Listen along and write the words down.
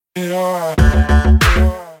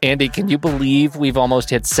Andy, can you believe we've almost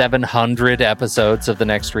hit 700 episodes of The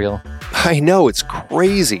Next Reel? I know, it's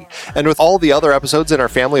crazy. And with all the other episodes in our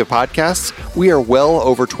family of podcasts, we are well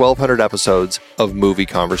over 1,200 episodes of movie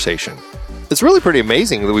conversation. It's really pretty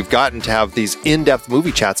amazing that we've gotten to have these in-depth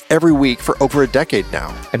movie chats every week for over a decade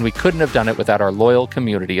now. And we couldn't have done it without our loyal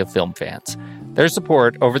community of film fans. Their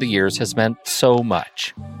support over the years has meant so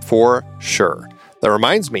much. For sure. That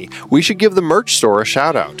reminds me, we should give the merch store a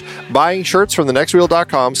shout out. Buying shirts from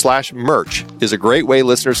thenextreel.com/merch is a great way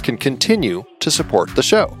listeners can continue to support the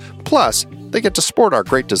show. Plus, they get to sport our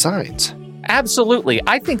great designs. Absolutely.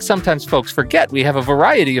 I think sometimes folks forget we have a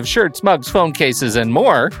variety of shirts, mugs, phone cases, and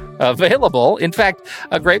more available. In fact,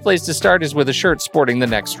 a great place to start is with a shirt sporting the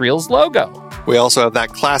Next Reel's logo. We also have that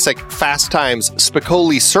classic Fast Times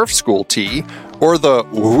Spicoli Surf School tee, or the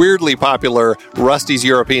weirdly popular Rusty's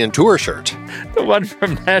European Tour shirt. The one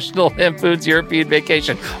from National Lampoon's European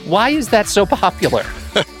Vacation. Why is that so popular?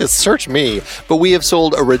 Search me, but we have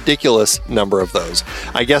sold a ridiculous number of those.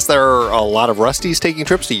 I guess there are a lot of Rustys taking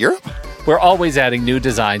trips to Europe? We're always adding new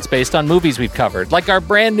designs based on movies we've covered, like our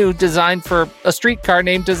brand new design for a streetcar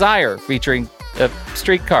named Desire, featuring a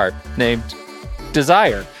streetcar named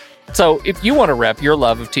Desire. So if you want to rep your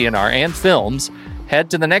love of TNR and films, head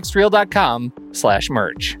to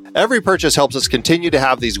thenextreel.com/merch. Every purchase helps us continue to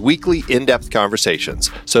have these weekly in-depth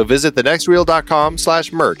conversations. So visit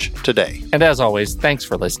thenextreel.com/merch today. And as always, thanks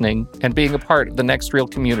for listening and being a part of the Next Reel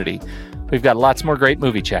community. We've got lots more great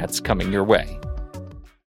movie chats coming your way.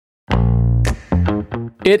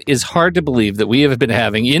 It is hard to believe that we have been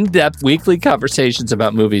having in-depth weekly conversations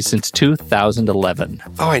about movies since 2011.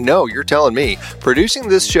 Oh, I know, you're telling me. Producing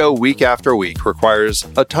this show week after week requires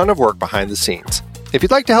a ton of work behind the scenes. If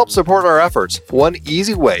you'd like to help support our efforts, one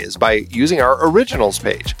easy way is by using our originals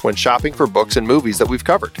page when shopping for books and movies that we've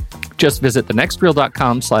covered. Just visit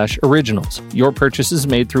thenextreel.com/originals. Your purchases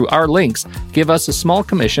made through our links give us a small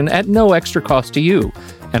commission at no extra cost to you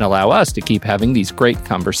and allow us to keep having these great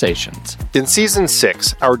conversations. In Season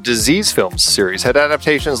 6, our Disease Films series had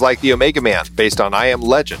adaptations like The Omega Man, based on I Am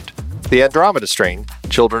Legend, The Andromeda Strain,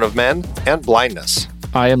 Children of Men, and Blindness.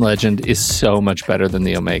 I Am Legend is so much better than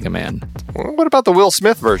The Omega Man. What about the Will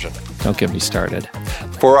Smith version? Don't get me started.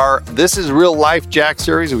 For our This Is Real Life Jack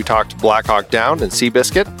series, we talked Black Hawk Down and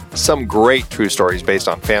Seabiscuit, some great true stories based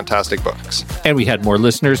on fantastic books. And we had more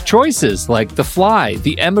listeners' choices like The Fly,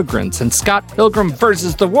 The Emigrants, and Scott Pilgrim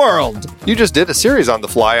vs. the World. You just did a series on The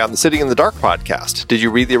Fly on the Sitting in the Dark podcast. Did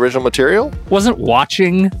you read the original material? Wasn't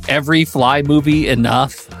watching every Fly movie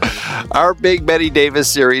enough? Our Big Betty Davis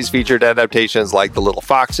series featured adaptations like The Little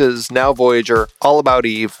Foxes, Now Voyager, All About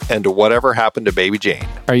Eve, and Whatever Happened to Baby Jane.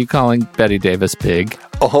 Are you calling Betty Davis big?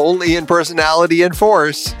 Only in personality and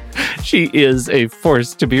force. She is a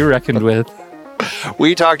force to be reckoned with.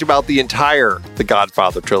 We talked about the entire The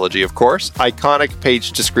Godfather trilogy, of course. Iconic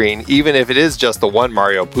page to screen, even if it is just the one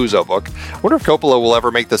Mario Puzo book. I wonder if Coppola will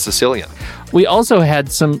ever make The Sicilian. We also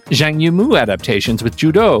had some Zhang Yimou adaptations with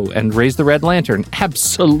Judo and Raise the Red Lantern.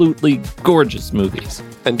 Absolutely gorgeous movies.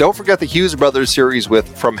 And don't forget the Hughes Brothers series with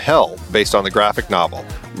From Hell, based on the graphic novel.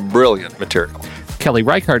 Brilliant material. Kelly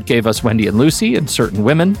Reichardt gave us Wendy and Lucy and Certain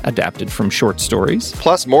Women, adapted from short stories.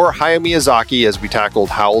 Plus more Hayao Miyazaki as we tackled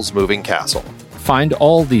Howl's Moving Castle. Find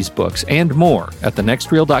all these books and more at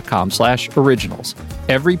thenextreel.com/originals.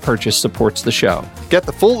 Every purchase supports the show. Get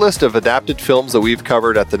the full list of adapted films that we've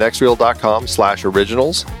covered at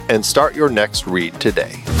thenextreel.com/originals and start your next read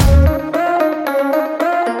today.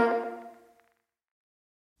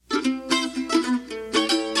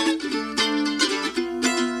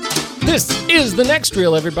 This is The Next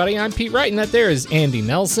Reel, everybody. I'm Pete Wright, and that there is Andy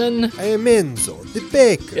Nelson. I am Enzo, the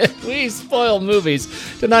baker. We spoil movies.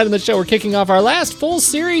 Tonight on the show, we're kicking off our last full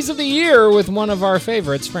series of the year with one of our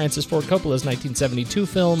favorites, Francis Ford Coppola's 1972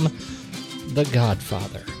 film, The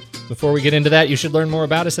Godfather. Before we get into that, you should learn more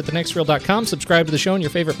about us at thenextreel.com. Subscribe to the show in your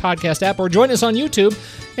favorite podcast app, or join us on YouTube,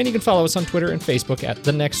 and you can follow us on Twitter and Facebook at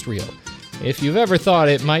The Next Reel. If you've ever thought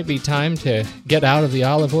it might be time to get out of the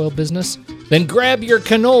olive oil business, then grab your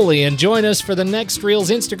cannoli and join us for The Next Reel's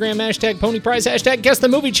Instagram hashtag Pony Prize hashtag Guess the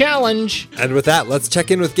Movie Challenge. And with that, let's check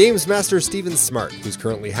in with Games Master Steven Smart, who's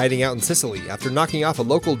currently hiding out in Sicily after knocking off a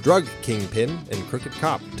local drug kingpin and crooked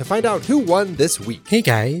cop, to find out who won this week. Hey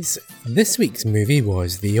guys, this week's movie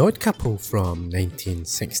was The Odd Couple from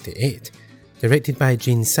 1968. Directed by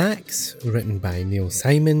Gene Sachs, written by Neil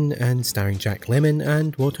Simon, and starring Jack Lemmon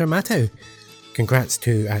and Walter Matthau. Congrats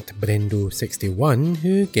to @Brendo61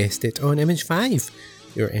 who guessed it on Image 5.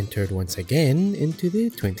 You're entered once again into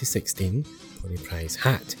the 2016 Pony Prize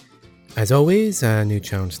hat. As always, a new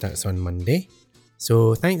challenge starts on Monday.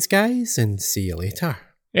 So thanks guys, and see you later.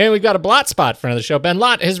 And we've got a blot spot for another show. Ben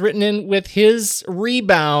Lott has written in with his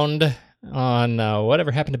rebound on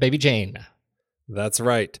Whatever Happened to Baby Jane. That's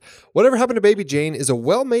right. Whatever Happened to Baby Jane is a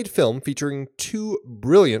well-made film featuring two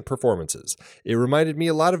brilliant performances. It reminded me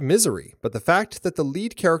a lot of Misery, but the fact that the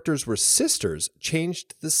lead characters were sisters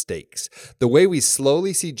changed the stakes. The way we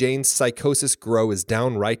slowly see Jane's psychosis grow is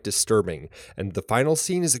downright disturbing, and the final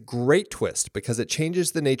scene is a great twist because it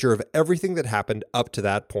changes the nature of everything that happened up to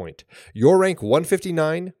that point. Your rank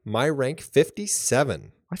 159, my rank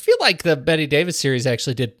 57. I feel like the Bette Davis series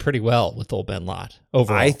actually did pretty well with old Ben Lott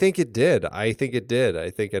overall. I think it did. I think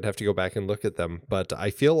I'd have to go back and look at them, but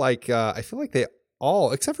I feel like they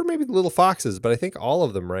all, except for maybe the Little Foxes, but I think all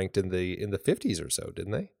of them ranked in the 50s or so,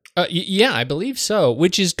 didn't they? Yeah, I believe so,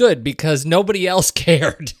 which is good because nobody else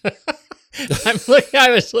cared.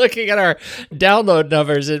 I was looking at our download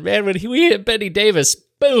numbers, and man, when we hit Bette Davis,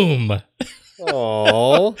 boom.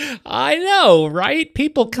 Oh, I know, right?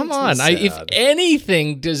 People, come on. If sad.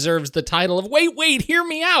 anything deserves the title of wait, hear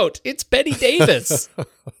me out. It's Bette Davis.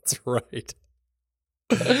 That's right.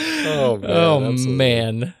 Oh man. Oh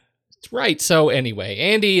man. That's right. So anyway,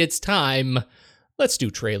 Andy, it's time. Let's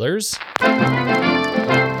do trailers.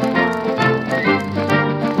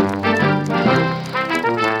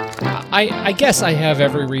 I guess I have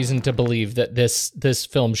every reason to believe that this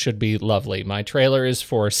film should be lovely. My trailer is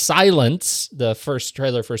for Silence, the first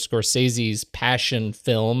trailer for Scorsese's passion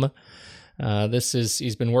film.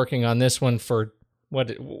 He's been working on this one for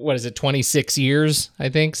what is it, 26 years, I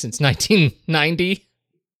think, since 1990.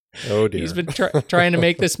 Oh dear. He's been trying to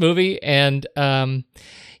make this movie, and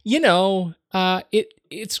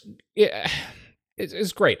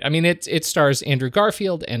it's great. I mean, it stars Andrew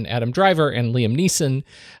Garfield and Adam Driver and Liam Neeson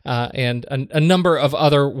and a number of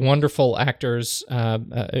other wonderful actors,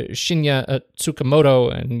 Shinya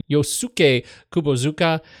Tsukamoto and Yosuke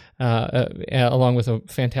Kubozuka, along with a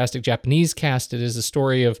fantastic Japanese cast. It is a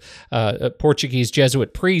story of Portuguese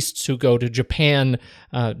Jesuit priests who go to Japan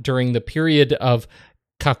during the period of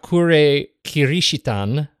Kakure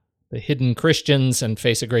Kirishitan, the hidden Christians, and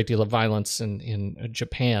face a great deal of violence in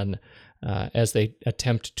Japan. As they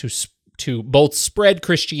attempt to both spread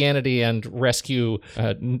Christianity and rescue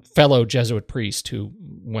fellow Jesuit priest who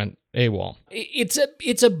went AWOL.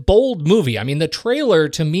 It's a bold movie. I mean, the trailer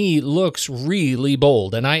to me looks really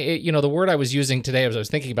bold, and the word I was using today as I was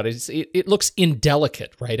thinking about it, it looks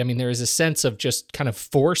indelicate, right? I mean, there is a sense of just kind of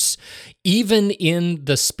force, even in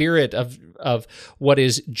the spirit of what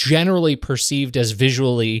is generally perceived as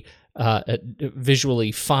visually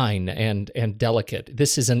fine and delicate.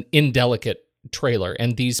 This is an indelicate trailer,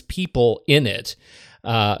 and these people in it,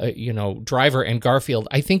 Driver and Garfield,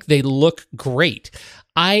 I think they look great.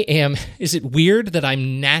 Is it weird that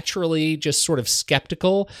I'm naturally just sort of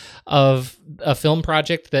skeptical of a film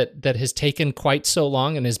project that has taken quite so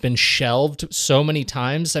long and has been shelved so many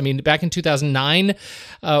times? I mean, back in 2009,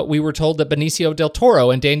 we were told that Benicio del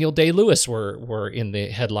Toro and Daniel Day-Lewis were in the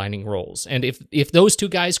headlining roles. And if those two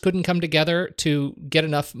guys couldn't come together to get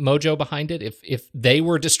enough mojo behind it, if they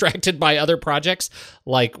were distracted by other projects,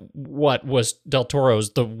 like what was Del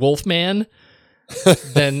Toro's The Wolfman,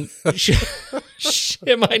 then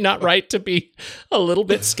am I not right to be a little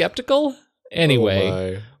bit skeptical?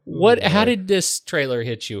 Anyway, how did this trailer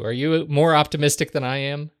hit you? Are you more optimistic than I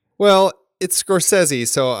am? Well, it's Scorsese,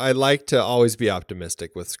 so I like to always be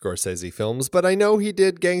optimistic with Scorsese films, but I know he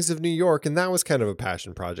did Gangs of New York, and that was kind of a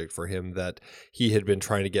passion project for him that he had been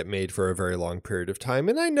trying to get made for a very long period of time.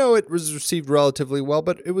 And I know it was received relatively well,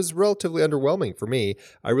 but it was relatively underwhelming for me.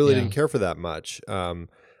 I really didn't care for that much.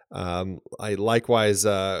 I likewise,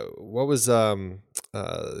 what was the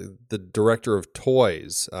director of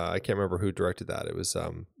Toys? I can't remember who directed that. It was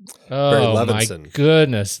Barry Levinson. My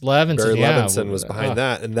goodness, Levinson. Barry Levinson was behind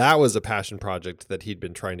that, and that was a passion project that he'd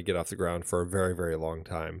been trying to get off the ground for a very, very long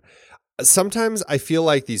time. Sometimes I feel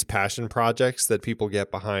like these passion projects that people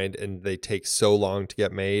get behind and they take so long to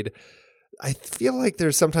get made, I feel like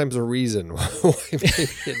there's sometimes a reason why maybe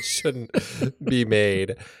it shouldn't be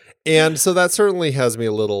made. And so that certainly has me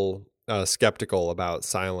a little skeptical about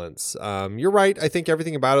Silence. You're right. I think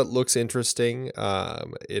everything about it looks interesting.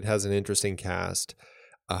 It has an interesting cast.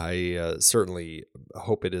 I certainly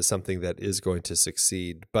hope it is something that is going to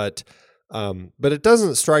succeed. But it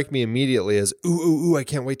doesn't strike me immediately as, ooh, I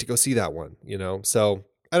can't wait to go see that one, So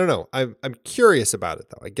I don't know. I'm curious about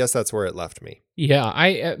it, though. I guess that's where it left me.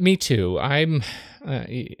 Yeah, me too. I'm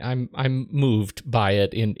moved by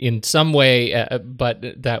it in some way,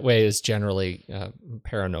 but that way is generally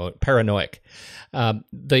paranoid.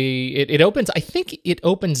 It opens. I think it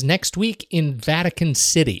opens next week in Vatican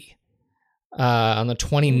City on the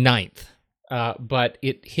 29th. but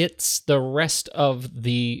it hits the rest of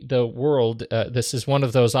the world. This is one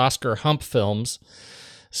of those Oscar hump films.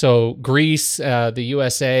 So Greece, the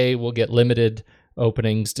USA will get limited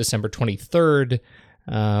openings December 23rd,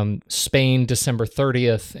 Spain December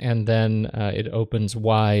 30th, and then it opens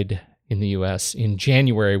wide in the US in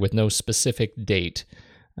January with no specific date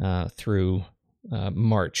through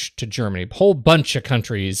March to Germany. A whole bunch of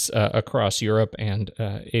countries across Europe and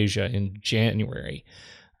Asia in January.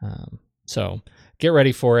 So get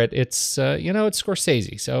ready for it. It's it's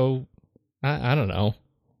Scorsese, so I don't know.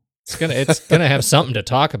 It's gonna have something to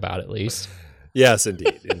talk about at least. Yes,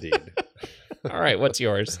 indeed. All right, what's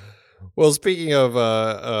yours? Well, speaking of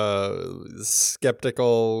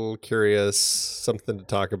skeptical, curious, something to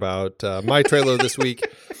talk about, my trailer this week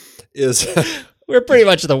is... We're pretty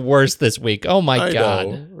much the worst this week. Oh my God.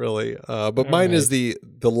 I know, really. But mine is the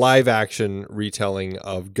live action retelling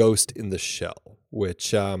of Ghost in the Shell,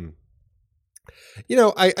 which, I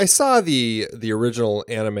saw the original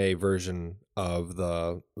anime version of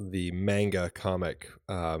the manga comic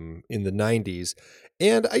in the 90s.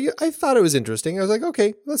 And I thought it was interesting. I was like,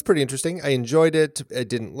 okay, that's pretty interesting. I enjoyed it. I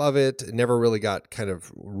didn't love it. I never really got kind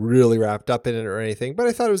of really wrapped up in it or anything, but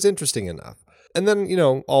I thought it was interesting enough. And then,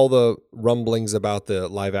 all the rumblings about the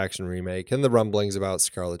live action remake and the rumblings about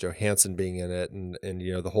Scarlett Johansson being in it and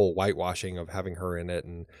the whole whitewashing of having her in it.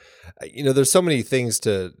 And, there's so many things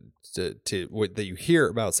that you hear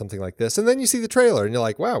about something like this. And then you see the trailer and you're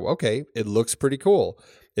like, wow, okay, it looks pretty cool.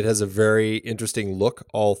 It has a very interesting look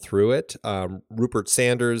all through it. Rupert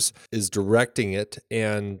Sanders is directing it,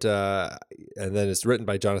 and then it's written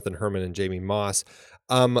by Jonathan Herman and Jamie Moss.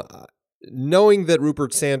 Knowing that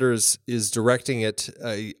Rupert Sanders is directing it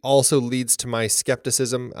also leads to my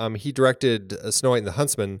skepticism. He directed Snow White and the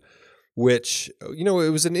Huntsman, which,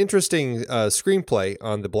 it was an interesting screenplay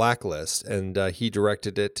on the blacklist, and he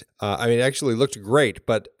directed it. It actually looked great,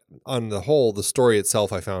 but on the whole, the story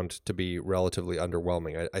itself I found to be relatively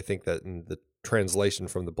underwhelming. I think that in the translation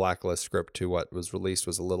from the blacklist script to what was released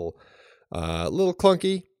was a little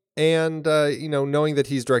clunky. And, knowing that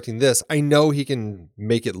he's directing this, I know he can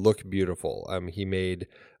make it look beautiful. He made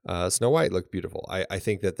Snow White look beautiful. I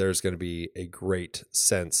think that there's going to be a great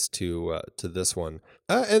sense to this one.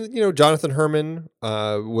 And Jonathan Herman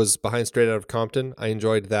was behind Straight Outta Compton. I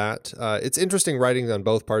enjoyed that. It's interesting writing on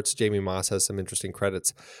both parts. Jamie Moss has some interesting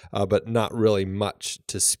credits, but not really much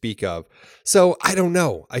to speak of. So I don't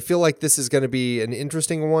know. I feel like this is going to be an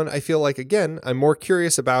interesting one. I feel like, again, I'm more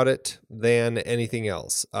curious about it than anything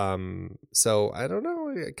else. So I don't know.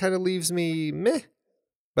 It kind of leaves me meh.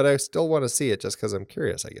 But I still want to see it just because I'm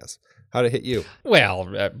curious, I guess. How'd it hit you?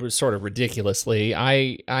 Well, sort of ridiculously.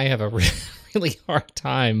 I have a really hard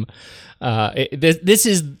time. This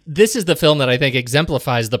is the film that I think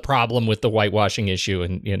exemplifies the problem with the whitewashing issue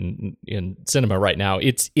in cinema right now.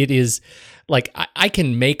 It is like I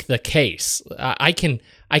can make the case. I can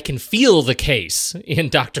feel the case in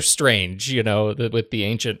Doctor Strange, with the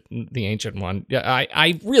ancient one.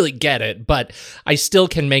 I really get it, but I still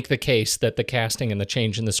can make the case that the casting and the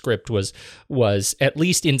change in the script was at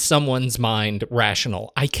least in someone's mind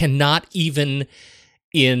rational. I cannot even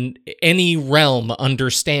in any realm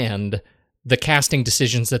understand the casting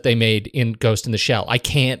decisions that they made in Ghost in the Shell. I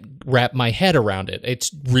can't wrap my head around it.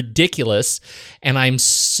 It's ridiculous, and I'm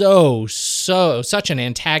such an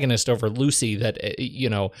antagonist over Lucy that it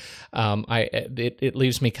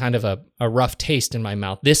leaves me kind of a rough taste in my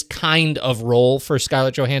mouth. This kind of role for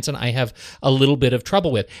Scarlett Johansson, I have a little bit of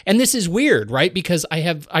trouble with, and this is weird, right? Because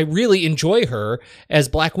I really enjoy her as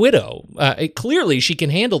Black Widow. Clearly, she can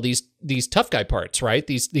handle these tough guy parts, right?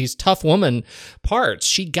 These tough woman parts.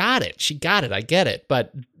 She got it. I get it.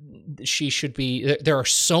 But she should be. There are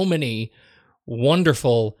so many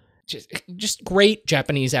wonderful, just great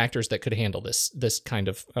Japanese actors that could handle this kind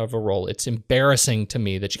of a role. It's embarrassing to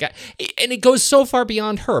me that you got, and it goes so far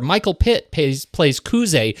beyond her. Michael Pitt plays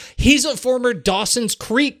Kuze. He's a former Dawson's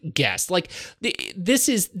Creek guest. Like this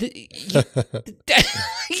is.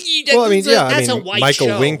 Well, that's a white Michael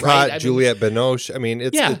show, Wincott, right? Juliette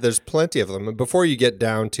Binoche. There's plenty of them. Before you get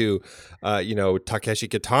down to, Takeshi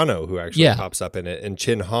Kitano, who actually pops up in it, and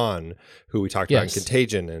Chin Han, who we talked about in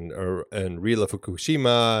Contagion, and Rila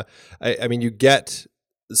Fukushima. You get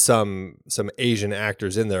some Asian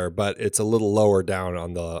actors in there, but it's a little lower down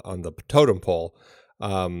on the totem pole.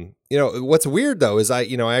 What's weird though is I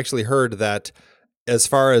actually heard that as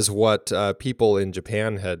far as what people in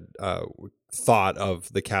Japan had thought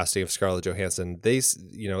of the casting of Scarlett Johansson, they,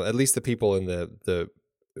 at least the people in the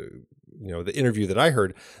the interview that I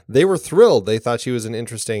heard, they were thrilled. They thought she was an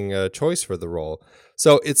interesting choice for the role.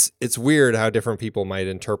 So it's weird how different people might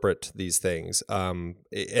interpret these things. And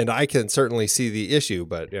I can certainly see the issue,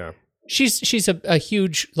 but yeah. She's a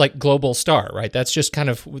huge like global star, right? That's just kind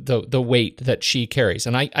of the weight that she carries,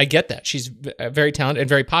 and I get that. She's very talented and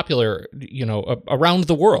very popular, around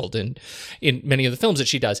the world and in many of the films that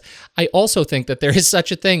she does. I also think that there is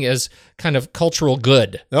such a thing as kind of cultural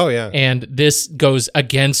good. Oh yeah, and this goes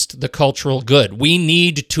against the cultural good. We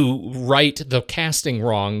need to right the casting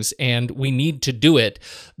wrongs, and we need to do it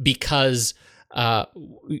because white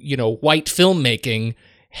filmmaking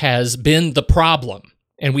has been the problem.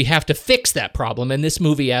 And we have to fix that problem, and this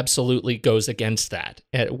movie absolutely goes against that.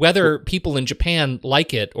 Whether people in Japan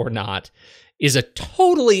like it or not is a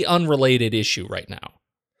totally unrelated issue right now.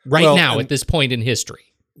 At this point in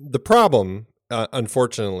history. The problem,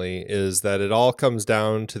 unfortunately, is that it all comes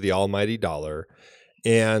down to the almighty dollar.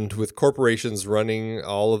 And with corporations running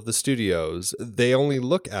all of the studios, they only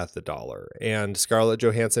look at the dollar. And Scarlett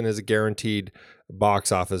Johansson is a guaranteed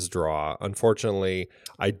box office draw. Unfortunately,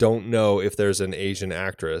 I don't know if there's an Asian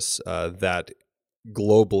actress that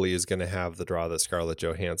globally is going to have the draw that Scarlett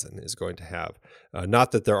Johansson is going to have.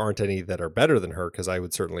 Not that there aren't any that are better than her, because I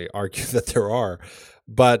would certainly argue that there are.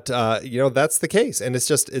 But, that's the case. And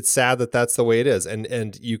it's sad that that's the way it is.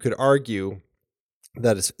 And you could argue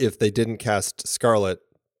that if they didn't cast Scarlett,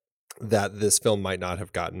 that this film might not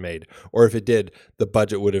have gotten made, or if it did, the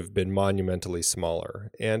budget would have been monumentally smaller.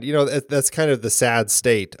 And that's kind of the sad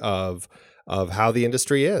state of how the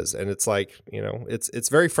industry is, and it's like it's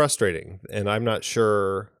very frustrating, and I'm not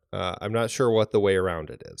sure what the way around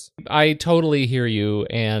it is. I totally hear you,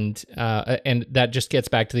 and that just gets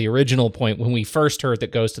back to the original point when we first heard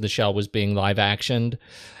that Ghost in the Shell was being live actioned.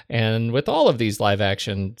 And with all of these live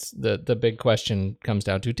actions, the big question comes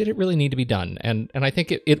down to, did it really need to be done? And I think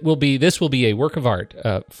this will be a work of art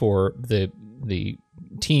for the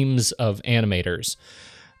teams of animators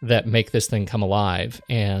that make this thing come alive.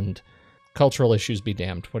 And cultural issues be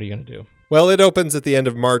damned. What are you going to do? Well, it opens at the end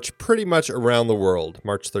of March, pretty much around the world.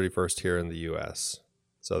 March 31st here in the U.S.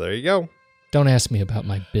 So there you go. Don't ask me about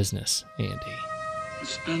my business, Andy. I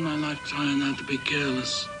spend my life trying not to be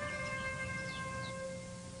careless.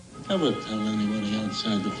 Never tell anybody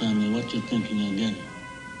outside the family what you're thinking of getting.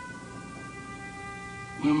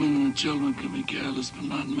 Women and children can be careless, but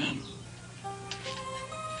not men.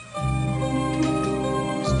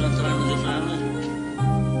 Spend time with your family?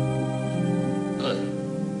 Good.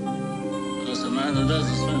 Because a man who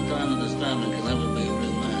doesn't spend time with his family can never be a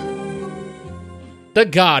real man. The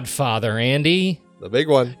Godfather, Andy. The big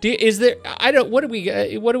one. Is there? I don't. What do we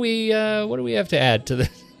have to add to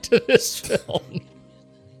this film?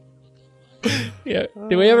 Yeah.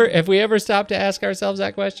 Have we ever stopped to ask ourselves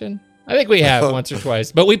that question? I think we have once or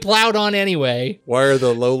twice, but we plowed on anyway. Why are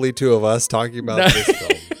the lowly two of us talking about this film?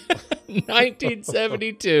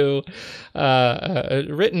 1972,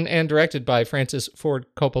 written and directed by Francis Ford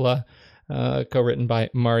Coppola, co-written by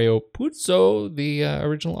Mario Puzo, the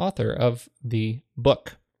original author of the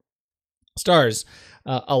book. Stars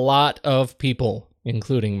a lot of people,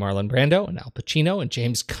 including Marlon Brando and Al Pacino and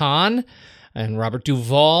James Caan and Robert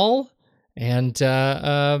Duvall and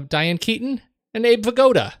Diane Keaton and Abe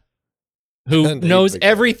Vigoda, who knows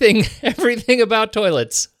everything about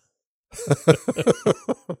toilets.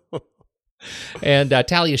 And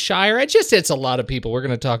Talia Shire. It's a lot of people. We're going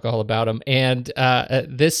to talk all about them. And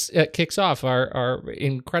this kicks off our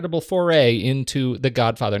incredible foray into The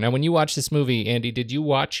Godfather. Now, when you watch this movie, Andy, did you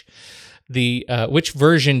watch which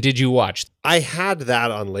version did you watch? I had that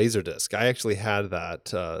on Laserdisc. I actually had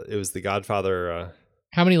that. It was The Godfather.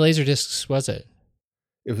 How many Laserdiscs was it?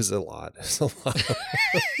 It was a lot.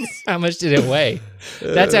 How much did it weigh?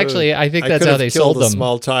 That's actually, I think that's how they sold them. A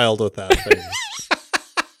small child with that thing.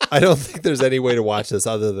 I don't think there's any way to watch this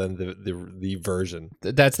other than the version.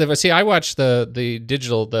 I watched the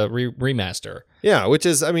digital, the remaster. Yeah, which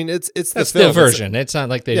is, it's that's the film. The version. It's not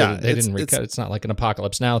like they didn't recut. It's not like an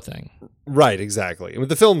Apocalypse Now thing. Right, exactly.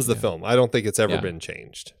 The film's the film. I don't think it's ever been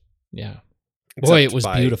changed. Yeah. Boy, it was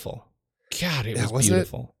beautiful. God, it was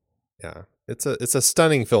beautiful. Yeah. It's a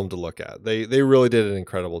stunning film to look at. They really did an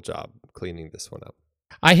incredible job cleaning this one up.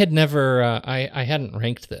 I had never I hadn't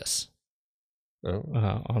ranked this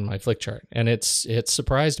on my flick chart, and it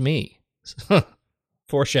surprised me.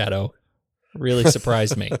 Foreshadow really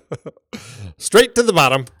surprised me. Straight to the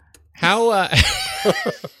bottom. How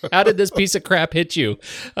did this piece of crap hit you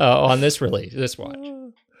on this watch?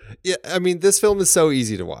 Yeah, this film is so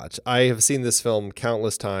easy to watch. I have seen this film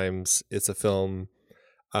countless times. It's a film.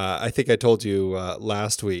 I think I told you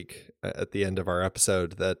last week at the end of our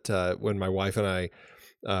episode that when my wife and I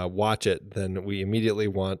watch it, then we immediately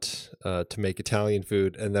want to make Italian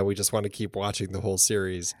food, and then we just want to keep watching the whole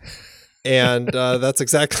series. And that's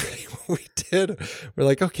exactly what we did. We're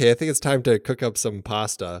like, okay, I think it's time to cook up some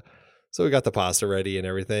pasta. So we got the pasta ready and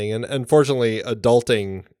everything. And unfortunately,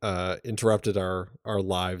 adulting interrupted our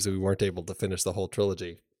lives. We weren't able to finish the whole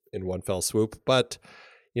trilogy in one fell swoop. But,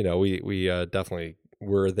 we definitely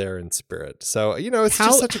were there in spirit. So, it's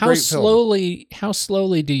just such a great film. How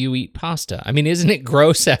slowly do you eat pasta? I mean, isn't it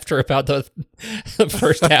gross after about the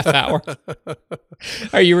first half hour?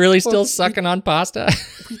 Are you really still sucking on pasta?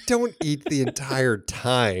 We don't eat the entire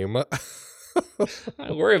time.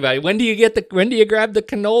 Don't worry about it. When do you grab the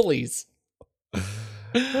cannolis?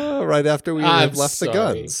 Right after we have left the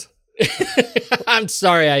guns. I'm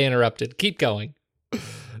sorry I interrupted. Keep going.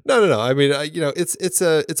 No. I mean, it's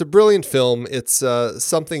a brilliant film. It's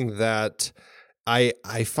something that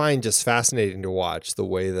I find just fascinating to watch, the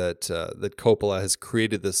way that Coppola has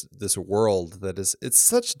created this world it's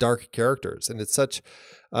such dark characters, and it's such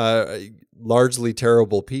largely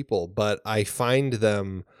terrible people, but I find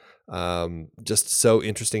them just so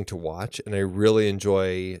interesting to watch. And I really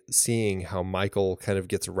enjoy seeing how Michael kind of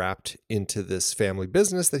gets wrapped into this family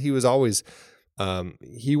business that he was always,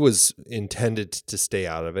 he was intended to stay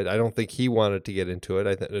out of it. I don't think he wanted to get into it.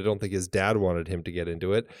 I don't think his dad wanted him to get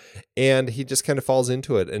into it. And he just kind of falls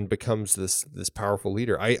into it and becomes this powerful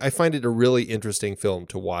leader. I find it a really interesting film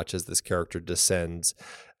to watch as this character descends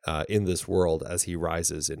in this world as he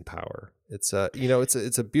rises in power. It's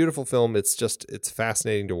it's a beautiful film. It's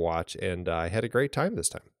fascinating to watch, and I had a great time this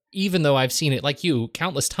time. Even though I've seen it like you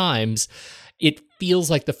countless times, it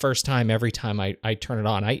feels like the first time every time I turn it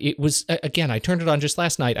on. I turned it on just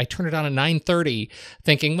last night. I turned it on at 9:30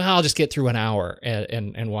 thinking, well, I'll just get through an hour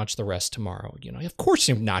and watch the rest tomorrow. Of course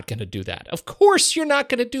you're not going to do that. Of course you're not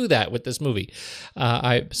going to do that with this movie.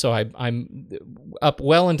 I'm up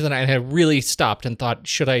well into the night, and I really stopped and thought,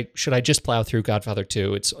 should I just plow through Godfather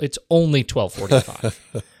 2? It's only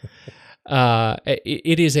 12:45.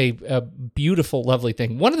 It is a beautiful, lovely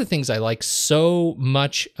thing. One of the things I like so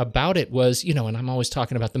much about it was, and I'm always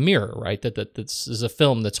talking about the mirror, right? That this is a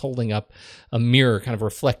film that's holding up a mirror, kind of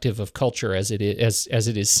reflective of culture as it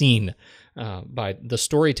is seen by the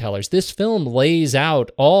storytellers. This film lays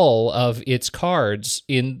out all of its cards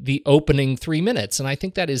in the opening 3 minutes, and I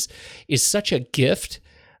think that is such a gift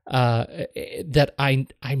that I'm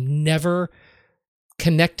never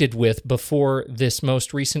connected with before this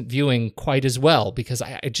most recent viewing quite as well, because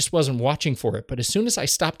I just wasn't watching for it. But as soon as I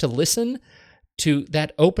stopped to listen to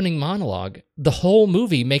that opening monologue, the whole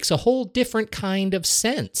movie makes a whole different kind of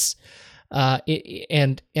sense,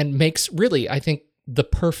 and makes, really, I think, the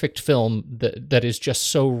perfect film that is just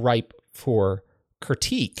so ripe for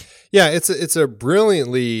critique. Yeah, it's a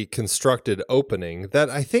brilliantly constructed opening that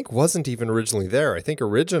I think wasn't even originally there. I think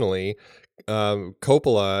originally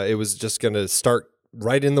Coppola, it was just going to start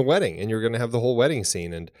right in the wedding, and you're going to have the whole wedding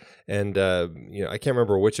scene. And I can't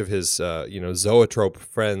remember which of his zoetrope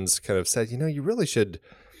friends kind of said, you really should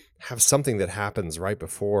have something that happens right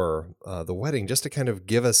before the wedding, just to kind of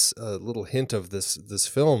give us a little hint of this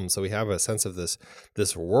film, so we have a sense of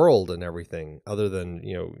this world and everything, other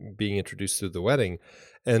than being introduced through the wedding.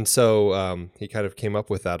 And so he kind of came up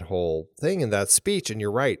with that whole thing in that speech. And you're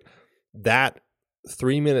right, that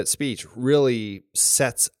 3-minute speech really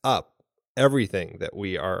sets up everything that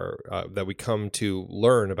we come to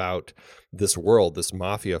learn about this world, this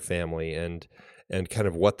mafia family, and kind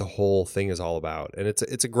of what the whole thing is all about. And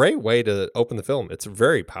it's a great way to open the film. It's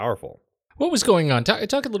very powerful. What was going on? Talk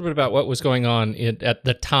a little bit about what was going on at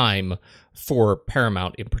the time for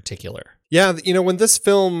Paramount in particular. Yeah, when this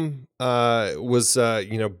film was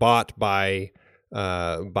bought by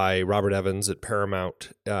Robert Evans at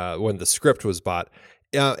Paramount, when the script was bought,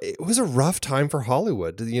 it was a rough time for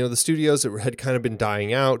Hollywood. The studios had kind of been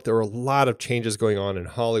dying out. There were a lot of changes going on in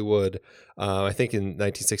Hollywood. I think in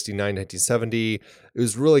 1969, 1970, it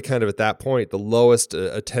was really kind of at that point the lowest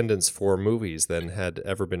attendance for movies than had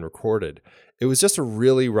ever been recorded. It was just a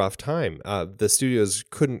really rough time. The studios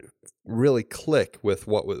couldn't really click with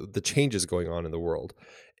what the changes going on in the world.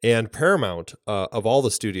 And Paramount, of all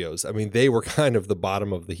the studios, I mean, they were kind of the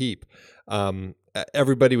bottom of the heap.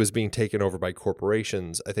 Everybody was being taken over by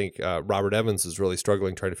corporations. I think Robert Evans is really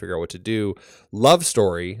struggling, trying to figure out what to do. Love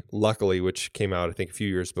Story, luckily, which came out, I think, a few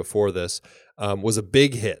years before this, was a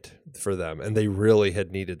big hit for them. And they really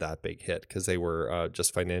had needed that big hit because they were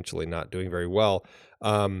just financially not doing very well.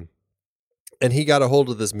 And he got a hold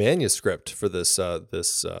of this manuscript for this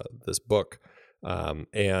book.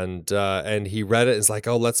 And he read it and is like,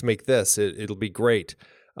 oh, let's make this. It'll be great.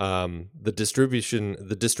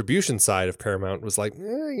 The distribution side of Paramount was like,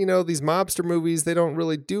 these mobster movies, they don't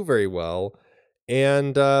really do very well.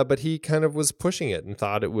 And but he kind of was pushing it and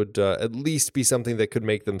thought it would at least be something that could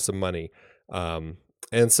make them some money.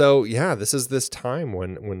 And so, this is this time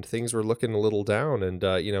when things were looking a little down, and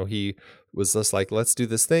he was just like, let's do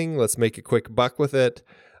this thing, let's make a quick buck with it.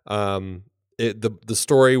 The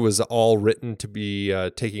story was all written to be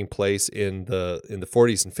taking place in the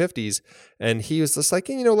 40s and 50s, and he was just like,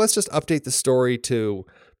 let's just update the story to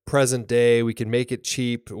present day. We can make it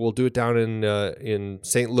cheap. We'll do it down in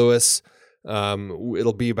St. Louis.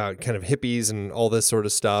 It'll be about kind of hippies and all this sort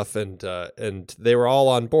of stuff, and they were all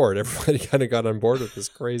on board. Everybody kind of got on board with this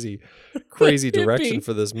crazy direction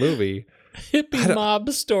for this movie. Hippie mob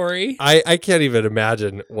story. I can't even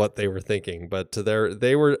imagine what they were thinking, but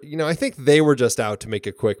they were, I think they were just out to make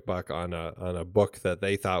a quick buck on a book that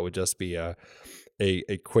they thought would just be a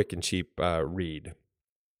quick and cheap read.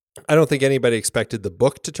 I don't think anybody expected the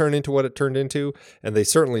book to turn into what it turned into, and they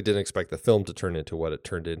certainly didn't expect the film to turn into what it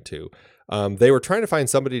turned into. They were trying to find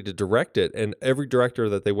somebody to direct it, and every director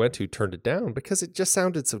that they went to turned it down because it just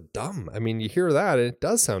sounded so dumb. I mean, you hear that, and it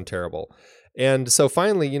does sound terrible. And so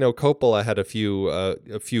finally, Coppola had a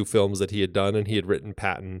few films that he had done, and he had written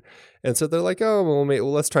Patton. And so they're like, oh,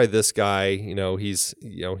 well, let's try this guy. He's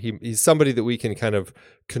somebody that we can kind of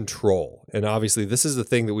control. And obviously, this is the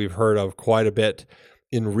thing that we've heard of quite a bit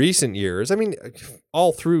in recent years. I mean,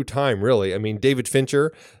 all through time, really. I mean, David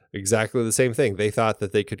Fincher, exactly the same thing. They thought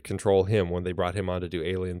that they could control him when they brought him on to do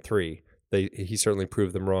Alien 3. He certainly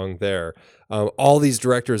proved them wrong there. All these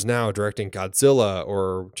directors now directing Godzilla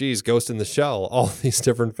or, Ghost in the Shell, all these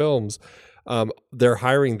different films. They're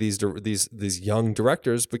hiring these young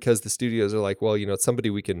directors because the studios are like, well, it's somebody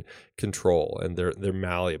we can control, and they're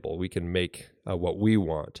malleable. We can make what we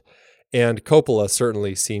want. And Coppola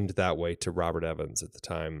certainly seemed that way to Robert Evans at the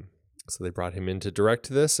time. So they brought him in to direct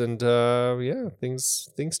this, and things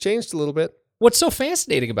changed a little bit. What's so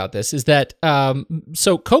fascinating about this is that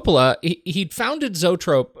so Coppola, he'd founded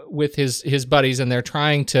Zoetrope with his buddies, and they're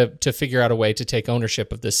trying to figure out a way to take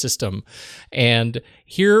ownership of this system. And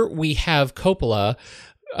here we have Coppola,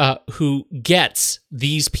 who gets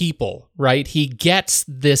these people, right? He gets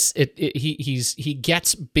this. He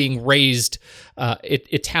gets being raised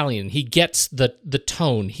Italian. He gets the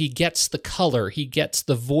tone. He gets the color. He gets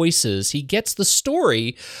the voices. He gets the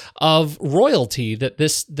story of royalty that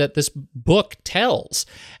this book tells,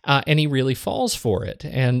 and he really falls for it,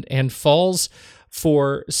 and falls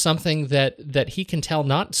for something that he can tell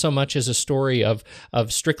not so much as a story of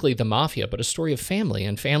strictly the mafia, but a story of family,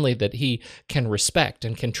 and family that he can respect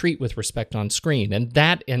and can treat with respect on screen. And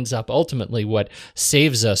that ends up ultimately what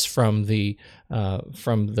saves us from the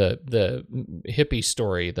hippie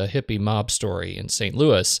story, the hippie mob story in St.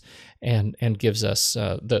 Louis, and gives us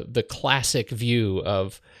the classic view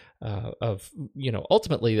of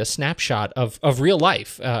ultimately the snapshot of real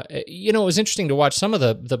life. It was interesting to watch some of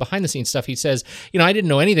the behind the scenes stuff. He says, I didn't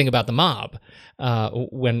know anything about the mob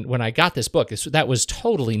when I got this book. That was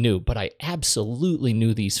totally new, but I absolutely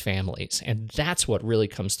knew these families, and that's what really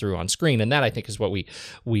comes through on screen. And that, I think, is what we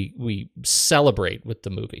celebrate with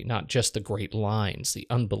the movie, not just the great lines, the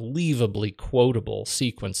unbelievably quotable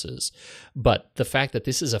sequences, but the fact that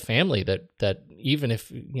this is a family that even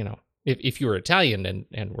if you were Italian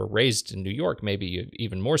and were raised in New York, maybe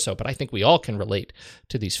even more so, but I think we all can relate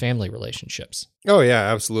to these family relationships. Oh,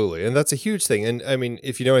 yeah, absolutely. And that's a huge thing. And I mean,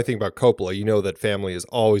 if you know anything about Coppola, you know that family has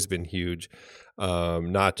always been huge,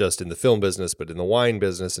 not just in the film business, but in the wine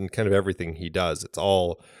business and kind of everything he does. It's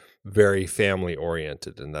all very family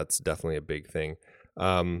oriented, and that's definitely a big thing.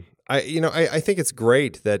 I think it's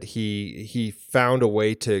great that he found a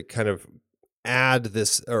way to kind of add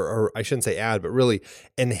this, or I shouldn't say add, but really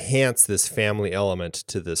enhance this family element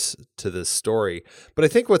to this story. But I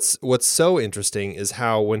think what's so interesting is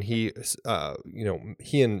how when he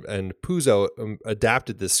and Puzo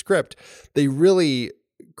adapted this script, they really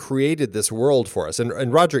created this world for us.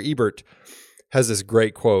 And Roger Ebert has this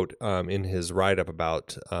great quote in his write-up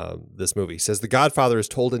about this movie. He says, "The Godfather is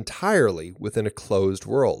told entirely within a closed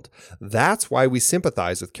world. That's why we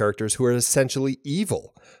sympathize with characters who are essentially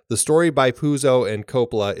evil. The story by Puzo and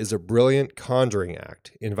Coppola is a brilliant conjuring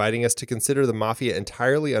act, inviting us to consider the mafia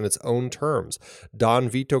entirely on its own terms. Don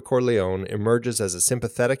Vito Corleone emerges as a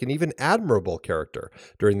sympathetic and even admirable character.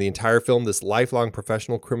 During the entire film, this lifelong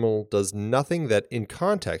professional criminal does nothing that, in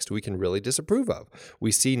context, we can really disapprove of.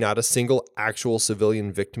 We see not a single actual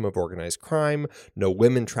civilian victim of organized crime, no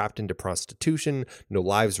women trapped into prostitution, no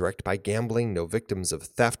lives wrecked by gambling, no victims of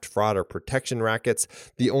theft, fraud, or protection rackets.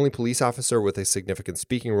 The only police officer with a significant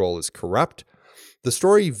speaking role is corrupt. The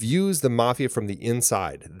story views the mafia from the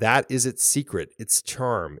inside. That is its secret, its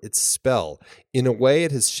charm, its spell. In a way,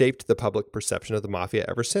 it has shaped the public perception of the mafia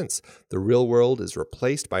ever since. The real world is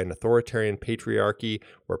replaced by an authoritarian patriarchy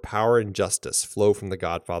where power and justice flow from the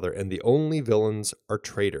Godfather, and the only villains are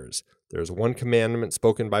traitors. There's one commandment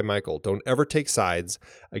spoken by Michael: don't ever take sides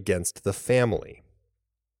against the family.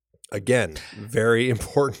 Again, very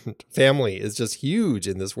important. Family is just huge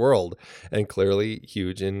in this world, and clearly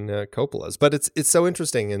huge in Coppola's. But it's so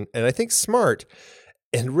interesting and I think smart,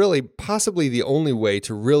 and really possibly the only way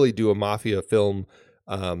to really do a mafia film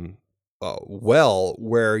well,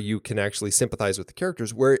 where you can actually sympathize with the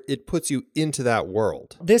characters, where it puts you into that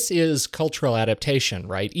world. This is cultural adaptation,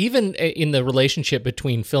 right? Even in the relationship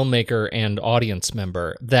between filmmaker and audience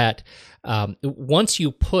member, that once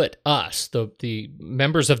you put us, the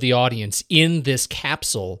members of the audience, in this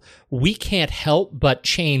capsule, we can't help but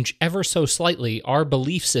change ever so slightly our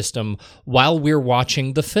belief system while we're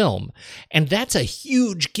watching the film. And that's a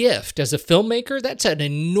huge gift. As a filmmaker, that's an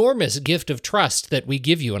enormous gift of trust that we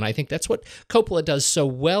give you. And I think that's what Coppola does so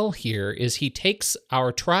well here, is he takes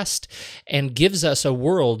our trust and gives us a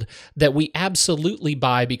world that we absolutely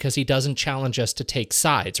buy, because he doesn't challenge us to take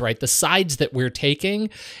sides, right? The sides that we're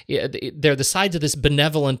taking, they're the sides of this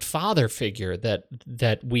benevolent father figure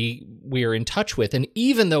that we are in touch with. And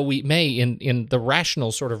even though we may, in the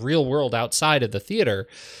rational sort of real world outside of the theater,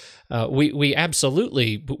 we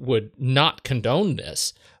absolutely would not condone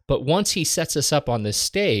this. But once he sets us up on this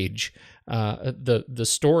stage, the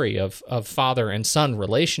story of father and son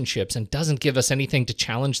relationships, and doesn't give us anything to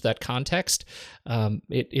challenge that context,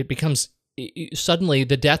 it becomes suddenly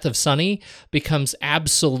the death of Sonny becomes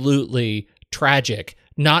absolutely tragic.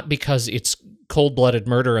 Not because it's cold-blooded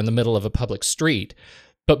murder in the middle of a public street,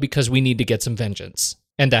 but because we need to get some vengeance,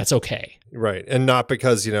 and that's okay. Right, and not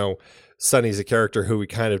because, Sonny's a character who we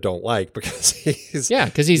kind of don't like, because he's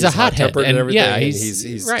a hothead, and everything, and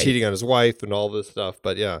he's right. cheating on his wife and all this stuff.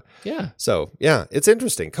 But yeah. So yeah, it's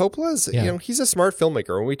interesting. Coppola's, he's a smart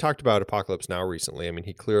filmmaker. When we talked about Apocalypse Now recently, I mean,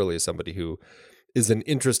 he clearly is somebody who is an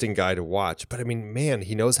interesting guy to watch. But I mean, man,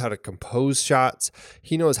 he knows how to compose shots.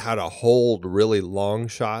 He knows how to hold really long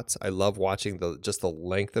shots. I love watching just the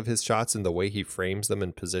length of his shots and the way he frames them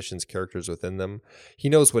and positions characters within them. He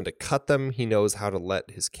knows when to cut them. He knows how to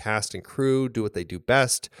let his cast and crew do what they do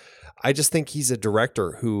best. I just think he's a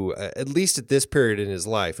director who, at least at this period in his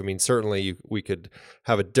life, I mean, certainly we could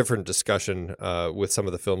have a different discussion with some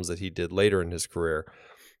of the films that he did later in his career.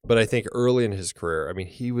 But I think early in his career, I mean,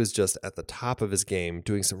 he was just at the top of his game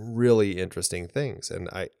doing some really interesting things. And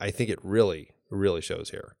I think it really, really shows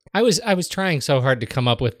here. I was trying so hard to come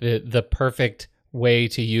up with the perfect way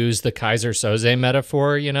to use the Kaiser Soze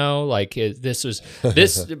metaphor, like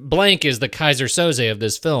this blank is the Kaiser Soze of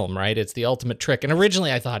this film, right? It's the ultimate trick. And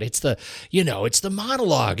originally I thought it's the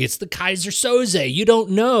monologue, it's the Kaiser Soze. You don't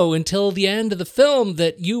know until the end of the film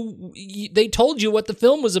that they told you what the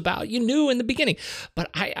film was about. You knew in the beginning.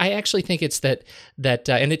 But I actually think it's that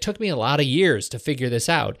and it took me a lot of years to figure this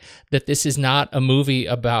out, that this is not a movie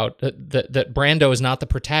about that Brando is not the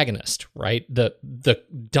protagonist, right? The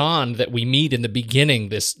Don that we meet in the beginning,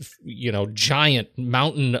 this giant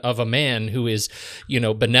mountain of a man who is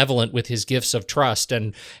benevolent with his gifts of trust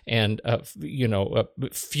and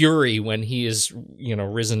fury when he is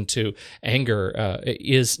risen to anger,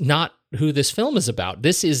 is not who this film is about.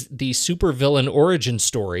 This is the supervillain origin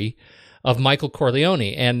story of Michael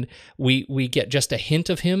Corleone, and we get just a hint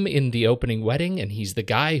of him in the opening wedding, and he's the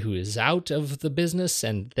guy who is out of the business,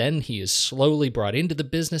 and then he is slowly brought into the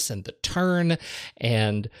business, and the turn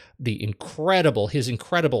and his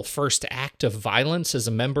incredible first act of violence as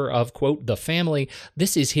a member of, quote, the family.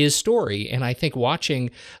 This is his story, and I think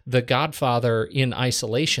watching The Godfather in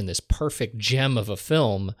isolation, this perfect gem of a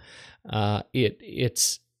film, you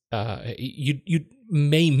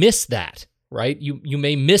may miss that. Right? You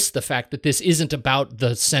may miss the fact that this isn't about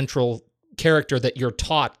the central character that you're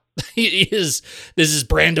taught this is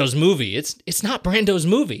Brando's movie. It's not Brando's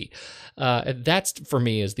movie. That's, for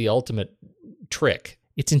me, is the ultimate trick.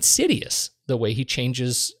 It's insidious the way he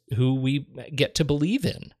changes who we get to believe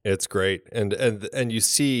in. It's great. And you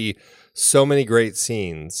see so many great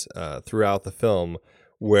scenes throughout the film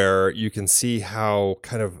where you can see how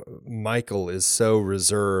kind of Michael is so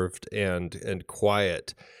reserved and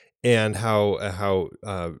quiet, and how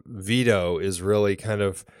Vito is really kind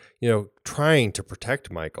of, trying to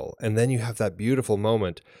protect Michael. And then you have that beautiful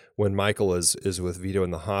moment when Michael is with Vito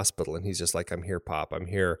in the hospital and he's just like, I'm here, Pop, I'm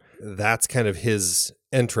here. That's kind of his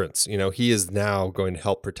entrance. He is now going to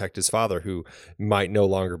help protect his father, who might no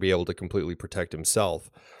longer be able to completely protect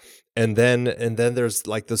himself. And then there's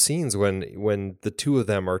like the scenes when the two of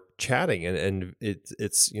them are chatting and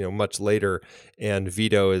it's much later, and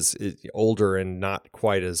Vito is older and not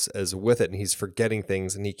quite as with it, and he's forgetting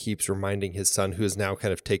things, and he keeps reminding his son, who is now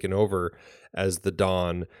kind of taken over as the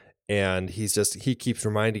Don, and he keeps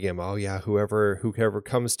reminding him, oh yeah, whoever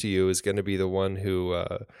comes to you is going to be the one who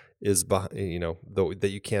is behind, that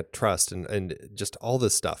you can't trust, and just all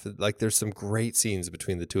this stuff. Like there's some great scenes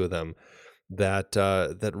between the two of them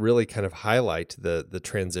that really kind of highlight the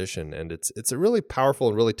transition, and it's a really powerful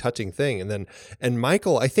and really touching thing. And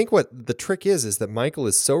Michael, I think what the trick is that Michael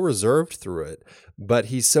is so reserved through it, but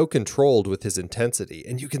he's so controlled with his intensity,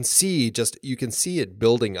 and you can see it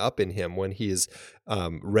building up in him when he is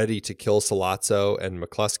ready to kill Sollozzo and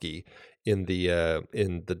McCluskey in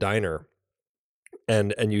the diner.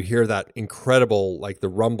 And you hear that incredible, like the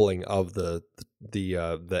rumbling of the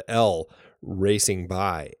L racing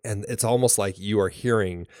by, and it's almost like you are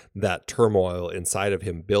hearing that turmoil inside of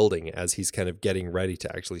him building as he's kind of getting ready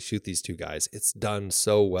to actually shoot these two guys. It's done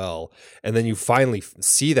so well, and then you finally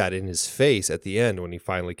see that in his face at the end when he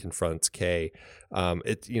finally confronts Kay.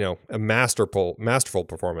 It's a masterful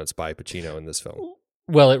performance by Pacino in this film.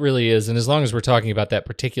 Well, it really is, and as long as we're talking about that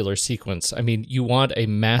particular sequence, I mean, you want a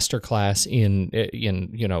masterclass in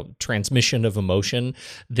transmission of emotion.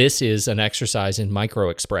 This is an exercise in micro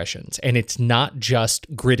expressions, and it's not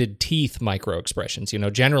just gritted teeth micro expressions.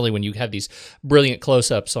 Generally when you have these brilliant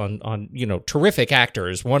close-ups on terrific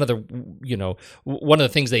actors, one of the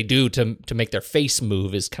things they do to make their face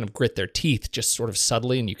move is kind of grit their teeth just sort of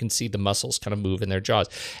subtly, and you can see the muscles kind of move in their jaws.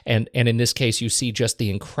 And in this case, you see just the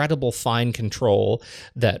incredible fine control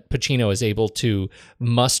that Pacino is able to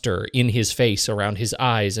muster in his face, around his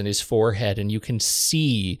eyes and his forehead, and you can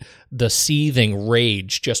see the seething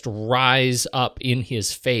rage just rise up in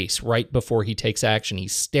his face right before he takes action.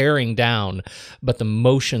 He's staring down, but the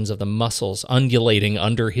motions of the muscles undulating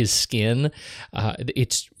under his skin,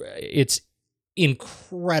 it's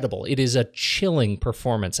incredible. It is a chilling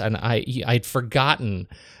performance, and I'd forgotten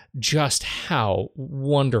just how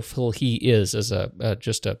wonderful he is as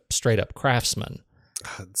just a straight up craftsman.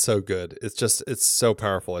 It's so good. It's so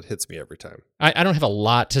powerful. It hits me every time. I don't have a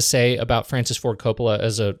lot to say about Francis Ford Coppola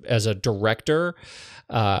as a director,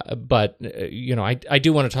 but I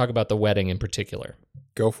do want to talk about The Wedding in particular.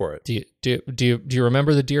 Go for it. Do you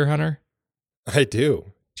remember The Deer Hunter? I do.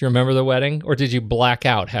 Do you remember The Wedding, or did you black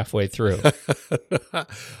out halfway through?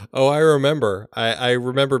 Oh, I remember. I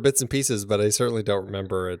remember bits and pieces, but I certainly don't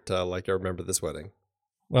remember it like I remember this wedding.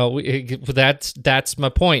 Well, that's my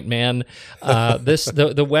point, man.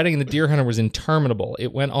 The Wedding and The Deer Hunter was interminable.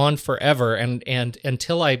 It went on forever, and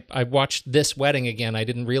until I watched This Wedding again, I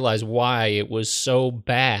didn't realize why it was so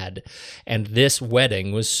bad, and This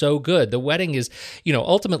Wedding was so good. The Wedding is,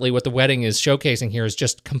 ultimately what The Wedding is showcasing here is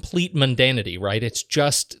just complete mundanity, right? It's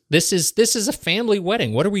just this is a family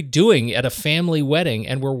wedding. What are we doing at a family wedding?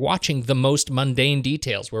 And we're watching the most mundane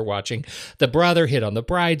details. We're watching the brother hit on the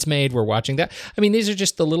bridesmaid. We're watching that. I mean, these are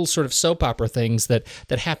just the little sort of soap opera things that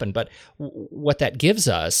happen. But what that gives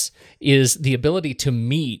us is the ability to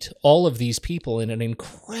meet all of these people in an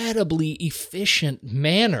incredibly efficient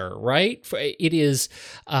manner, right?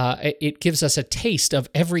 It gives us a taste of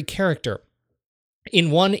every character.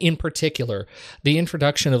 In one in particular, the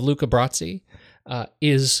introduction of Luca Brasi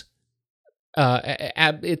is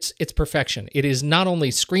it's perfection. It is not only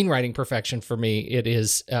screenwriting perfection for me,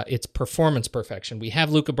 it's performance perfection. We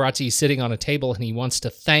have Luca Brasi sitting on a table and he wants to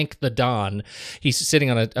thank the Don. He's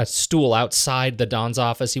sitting on a stool outside the Don's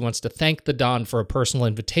office. He wants to thank the Don for a personal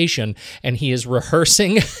invitation, and he is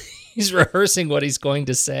rehearsing he's rehearsing what he's going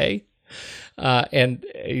to say. And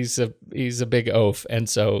he's a big oaf, and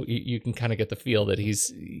so you can kind of get the feel that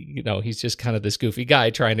he's just kind of this goofy guy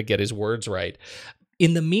trying to get his words right.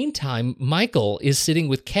 In the meantime, Michael is sitting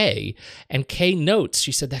with Kay, and Kay notes,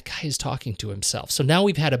 she said, that guy is talking to himself. So now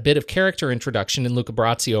we've had a bit of character introduction in Luca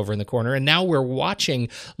Brasi over in the corner, and now we're watching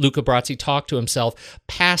Luca Brasi talk to himself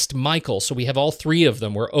past Michael. So we have all three of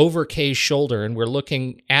them. We're over Kay's shoulder, and we're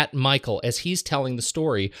looking at Michael as he's telling the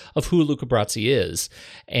story of who Luca Brasi is.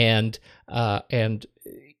 And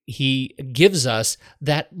he gives us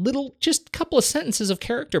that little, just couple of sentences of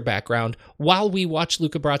character background while we watch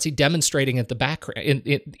Luca Brasi demonstrating at the background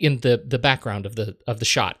in the background of the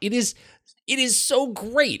shot. It is so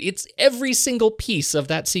great. It's every single piece of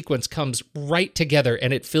that sequence comes right together,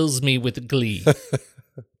 and it fills me with glee.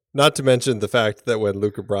 Not to mention the fact that when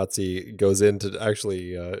Luca Brasi goes in to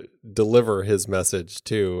actually deliver his message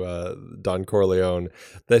to Don Corleone,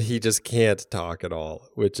 that he just can't talk at all,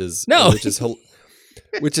 which is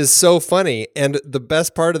so funny. And the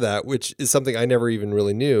best part of that, which is something I never even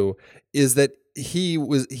really knew, is that he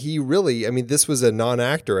really, I mean, this was a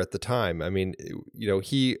non-actor at the time. I mean,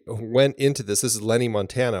 he went into this. This is Lenny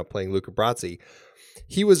Montana playing Luca Brasi.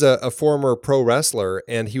 He was a former pro wrestler,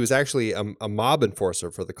 and he was actually a mob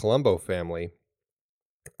enforcer for the Colombo family.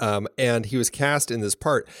 And he was cast in this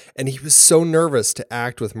part, and he was so nervous to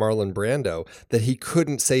act with Marlon Brando that he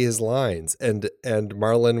couldn't say his lines. And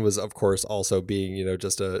Marlon was, of course, also being,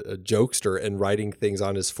 just a jokester and writing things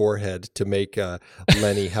on his forehead to make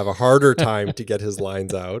Lenny have a harder time to get his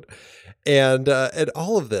lines out. And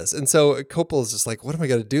all of this. And so Coppola's just like, what am I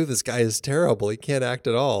going to do? This guy is terrible. He can't act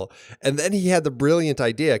at all. And then he had the brilliant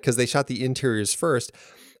idea, because they shot the interiors first,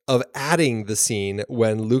 of adding the scene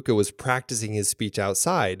when Luca was practicing his speech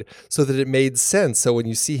outside so that it made sense. So when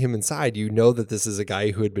you see him inside, you know that this is a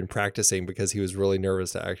guy who had been practicing because he was really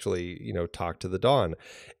nervous to actually, talk to the Don.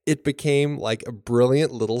 It became like a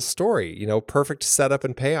brilliant little story, perfect setup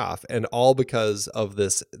and payoff, and all because of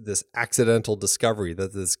this accidental discovery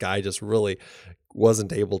that this guy just really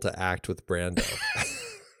wasn't able to act with Brando.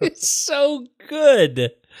 It's so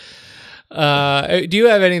good. Do you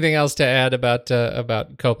have anything else to add about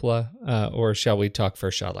Coppola, or shall we talk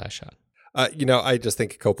first shot, last shot? I just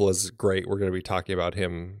think Coppola is great. We're going to be talking about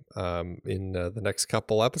him in the next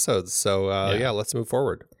couple episodes. So let's move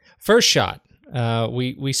forward. First shot.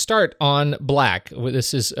 We start on black.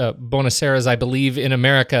 This is Bonasera's, I believe, in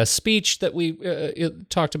America speech that we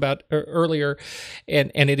talked about earlier,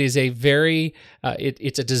 and it is a very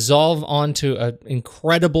it's a dissolve onto an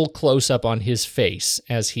incredible close up on his face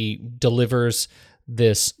as he delivers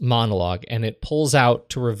this monologue, and it pulls out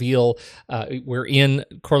to reveal we're in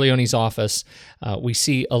Corleone's office. We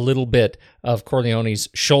see a little bit of Corleone's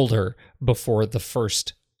shoulder before the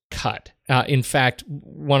first cut. In fact,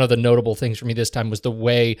 one of the notable things for me this time was the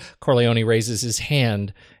way Corleone raises his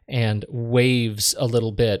hand and waves a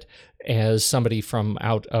little bit as somebody from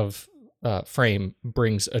out of frame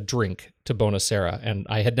brings a drink to Bonasera, and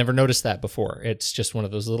I had never noticed that before. It's just one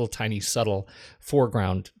of those little tiny subtle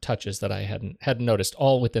foreground touches that I hadn't noticed,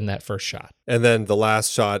 all within that first shot. And then the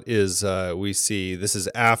last shot is we see, this is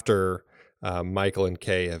after Michael and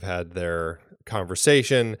Kay have had their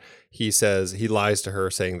conversation. He says, he lies to her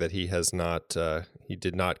saying that he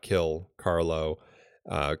did not kill Carlo,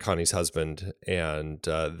 Connie's husband, and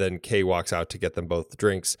then Kay walks out to get them both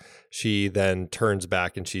drinks. She then turns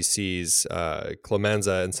back and she sees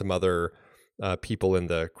Clemenza and some other people in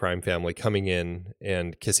the crime family coming in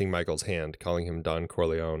and kissing Michael's hand, calling him Don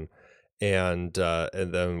Corleone. And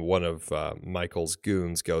then one of Michael's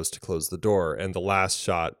goons goes to close the door. And the last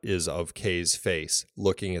shot is of Kay's face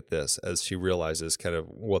looking at this as she realizes kind of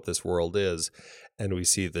what this world is. And we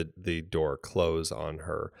see the door close on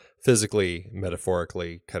her, physically,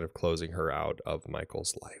 metaphorically, kind of closing her out of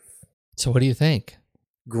Michael's life. So what do you think?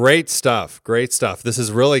 Great stuff. Great stuff. This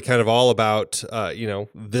is really kind of all about,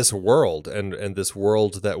 this world and this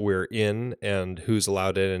world that we're in and who's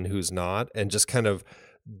allowed in and who's not. And just kind of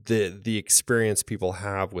the experience people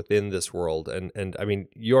have within this world. And I mean,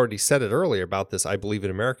 you already said it earlier about this I Believe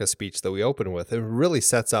in America speech that we open with. It really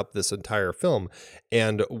sets up this entire film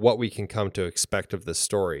and what we can come to expect of this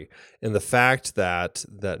story. And the fact that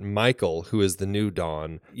Michael, who is the new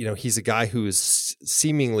Don, he's a guy who is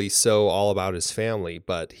seemingly so all about his family,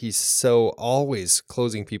 but he's so always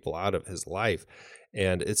closing people out of his life.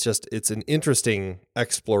 And it's an interesting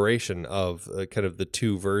exploration of kind of the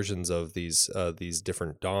two versions of these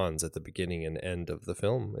different dawns at the beginning and end of the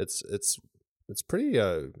film. It's pretty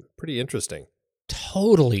interesting.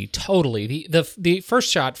 Totally. The first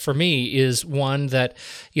shot for me is one that,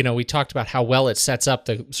 we talked about how well it sets up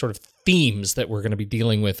the sort of themes that we're going to be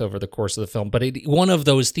dealing with over the course of the film. But one of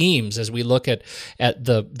those themes, as we look at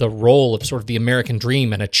the role of sort of the American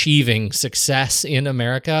dream and achieving success in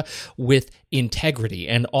America with integrity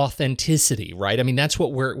and authenticity, right? I mean, that's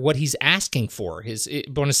what he's asking for.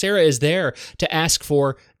 Bonasera is there to ask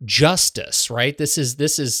for justice, right? This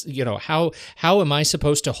is how am I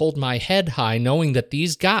supposed to hold my head high knowing that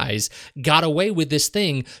these guys got away with this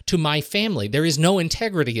thing to my family? There is no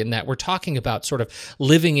integrity in that. We're talking about sort of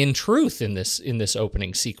living in truth in this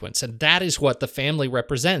opening sequence, and that is what the family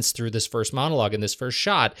represents through this first monologue and this first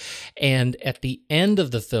shot. And at the end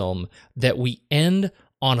of the film, that we end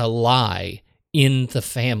on a lie in the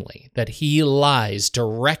family, that he lies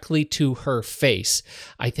directly to her face,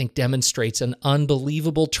 I think demonstrates an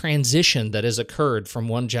unbelievable transition that has occurred from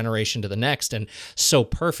one generation to the next, and so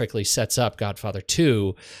perfectly sets up Godfather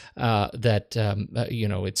 2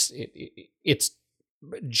 it's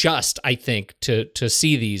just, I think, to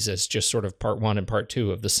see these as just sort of part one and part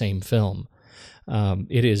two of the same film.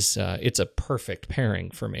 It's a perfect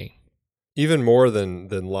pairing for me. Even more than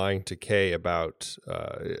lying to Kay about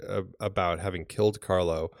having killed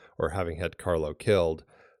Carlo or having had Carlo killed,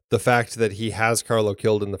 the fact that he has Carlo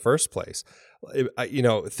killed in the first place.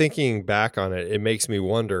 Thinking back on it, it makes me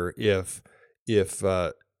wonder if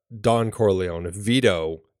Don Corleone, if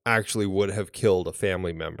Vito actually would have killed a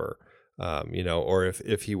family member, or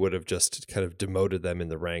if he would have just kind of demoted them in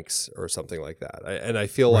the ranks or something like that. I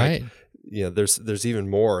feel right. like, there's even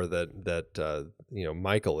more that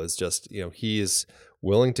Michael is just, he is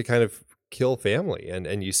willing to kind of kill family,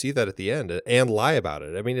 and you see that at the end and lie about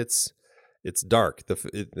it. I mean, it's dark.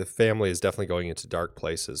 The family is definitely going into dark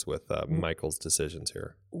places with Michael's decisions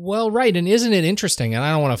here. Well, right. And isn't it interesting, and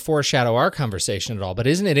I don't want to foreshadow our conversation at all, but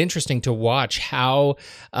isn't it interesting to watch how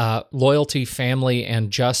loyalty, family, and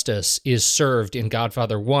justice is served in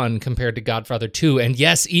Godfather 1 compared to Godfather 2, and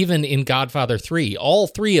yes, even in Godfather 3. All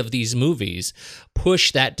three of these movies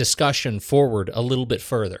push that discussion forward a little bit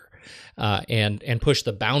further. And push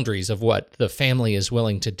the boundaries of what the family is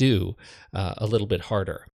willing to do a little bit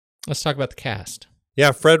harder. Let's talk about the cast.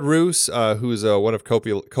 Yeah, Fred Roos, who's one of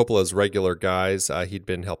Coppola's regular guys, he'd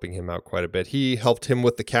been helping him out quite a bit. He helped him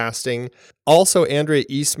with the casting. Also, Andrea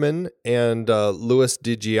Eastman and Louis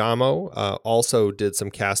DiGiamo also did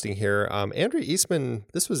some casting here. Andrea Eastman,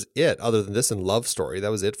 this was it, other than this and Love Story.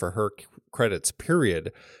 That was it for her credits,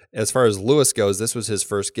 period. As far as Louis goes, this was his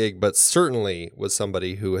first gig, but certainly was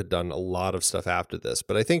somebody who had done a lot of stuff after this.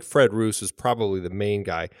 But I think Fred Roos was probably the main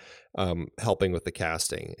guy helping with the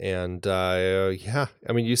casting. And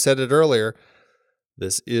you said it earlier.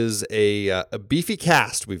 This is a beefy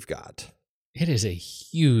cast we've got. It is a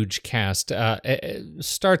huge cast. It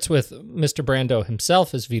starts with Mr. Brando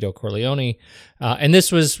himself as Vito Corleone, and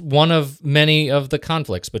this was one of many of the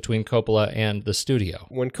conflicts between Coppola and the studio.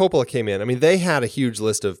 When Coppola came in, they had a huge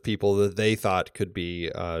list of people that they thought could be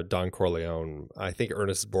Don Corleone. I think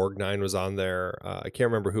Ernest Borgnine was on there. I can't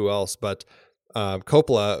remember who else, but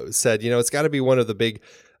Coppola said, it's got to be one of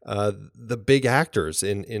the big actors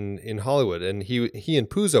in Hollywood. And he and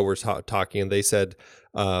Puzo were talking, and they said,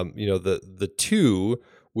 the two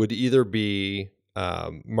would either be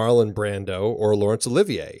Marlon Brando or Laurence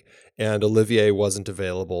Olivier, and Olivier wasn't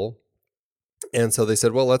available. And so they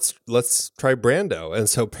said, well, let's try Brando. And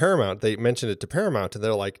so Paramount, they mentioned it to Paramount, and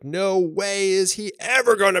they're like, no way is he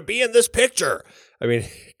ever going to be in this picture.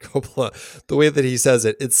 Coppola, the way that he says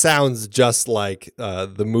it, it sounds just like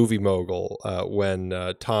the movie mogul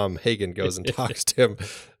when Tom Hagen goes and talks to him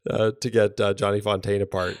to get Johnny Fontane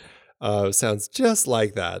apart. Sounds just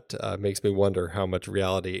like that. Makes me wonder how much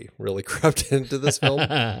reality really crept into this film.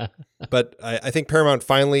 But I think Paramount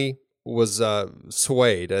finally was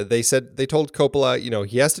swayed. They told Coppola,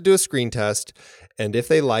 he has to do a screen test, and if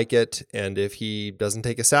they like it, and if he doesn't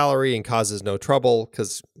take a salary and causes no trouble,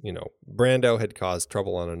 because Brando had caused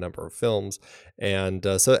trouble on a number of films, and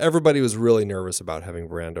so everybody was really nervous about having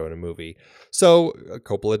Brando in a movie. So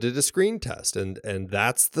Coppola did a screen test, and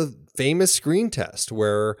that's the famous screen test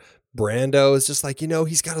where Brando is just like,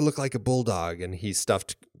 he's got to look like a bulldog, and he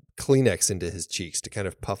stuffed Kleenex into his cheeks to kind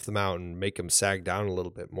of puff them out and make them sag down a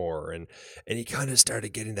little bit more. And he kind of started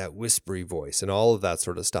getting that whispery voice and all of that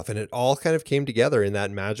sort of stuff. And it all kind of came together in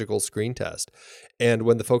that magical screen test. And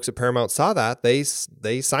when the folks at Paramount saw that, they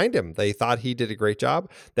signed him. They thought he did a great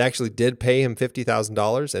job. They actually did pay him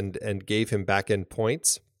 $50,000 and gave him back-end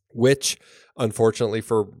points, which unfortunately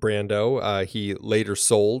for Brando, he later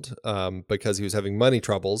sold because he was having money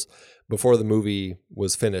troubles. Before the movie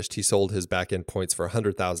was finished, he sold his back-end points for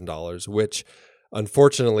 $100,000, which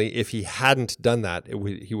unfortunately, if he hadn't done that,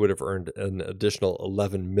 he would have earned an additional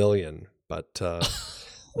 $11 million. But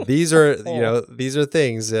these are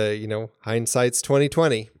things, hindsight's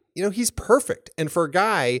 20/20. He's perfect. And for a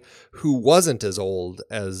guy who wasn't as old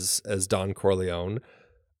as Don Corleone,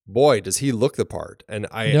 boy, does he look the part. And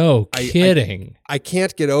no kidding. I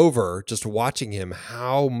can't get over just watching him,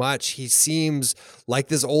 how much he seems like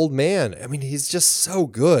this old man. He's just so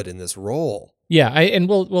good in this role. Yeah, and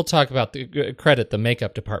we'll talk about the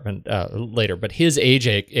makeup department later, but his age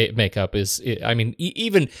makeup is, I mean,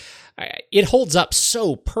 even it holds up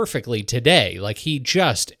so perfectly today. Like, he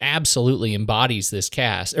just absolutely embodies this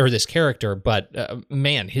character. But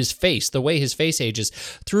man, his face, the way his face ages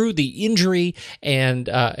through the injury and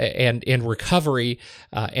recovery,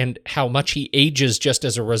 and how much he ages just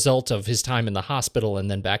as a result of his time in the hospital and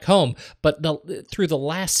then back home. But through the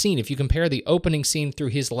last scene, if you compare the opening scene through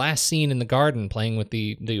his last scene in the garden playing with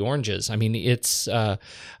the oranges, I mean, it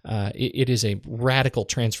is a radical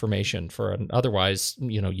transformation for an otherwise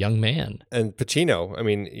young man. And Pacino, I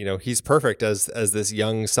mean, he's perfect as this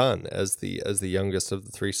young son, as the youngest of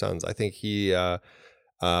the three sons. I think he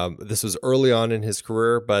this was early on in his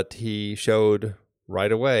career, but he showed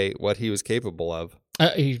right away what he was capable of.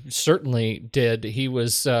 He certainly did. He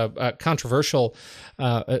was a controversial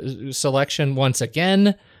selection once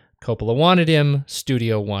again. Coppola wanted him.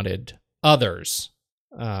 Studio wanted others.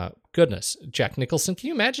 Goodness, Jack Nicholson. Can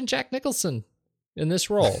you imagine Jack Nicholson in this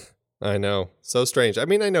role? I know. So strange. I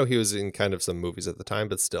mean, I know he was in kind of some movies at the time,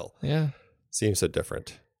 but still. Yeah. Seems so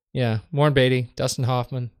different. Yeah. Warren Beatty, Dustin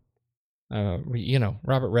Hoffman,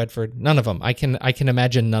 Robert Redford. None of them. I can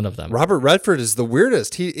imagine none of them. Robert Redford is the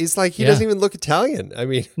weirdest. He's like, he doesn't even look Italian. I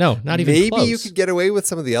mean, no, not even maybe close. you could get away with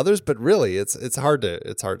some of the others, but really it's hard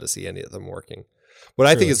to see any of them working. What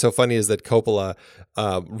I think is so funny is that Coppola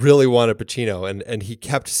really wanted Pacino, and he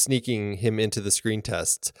kept sneaking him into the screen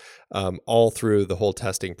tests all through the whole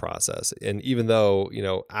testing process. And even though,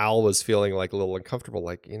 Al was feeling like a little uncomfortable,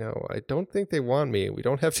 like, I don't think they want me. We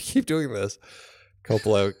don't have to keep doing this.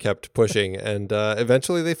 Coppola kept pushing, and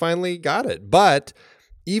eventually they finally got it. But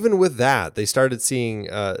even with that, they started seeing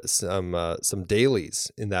some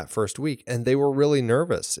dailies in that first week, and they were really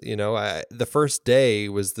nervous. The first day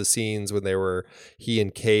was the scenes when he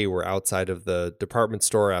and Kay were outside of the department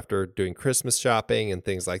store after doing Christmas shopping and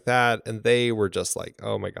things like that, and they were just like,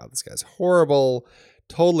 "Oh my God, this guy's horrible."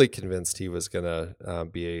 Totally convinced he was gonna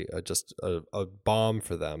be a bomb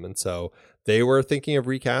for them, and so they were thinking of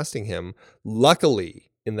recasting him.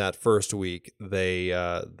 Luckily, in that first week, they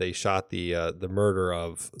shot the murder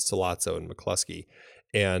of Sollozzo and McCluskey,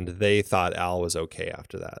 and they thought Al was okay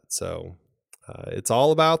after that. So it's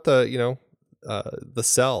all about the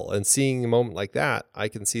sell, and seeing a moment like that, I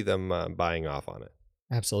can see them buying off on it.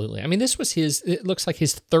 Absolutely. I mean, this was it looks like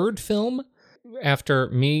his third film after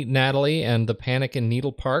Me, Natalie, and The Panic in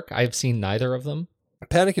Needle Park. I've seen neither of them.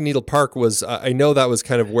 Panic in Needle Park was, I know that was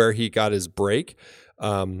kind of where he got his break.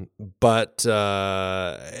 But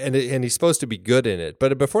he's supposed to be good in it.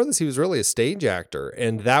 But before this, he was really a stage actor,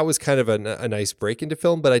 and that was kind of a nice break into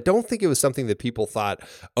film. But I don't think it was something that people thought,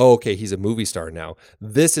 oh, okay, he's a movie star now.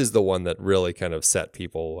 This is the one that really kind of set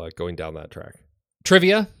people going down that track.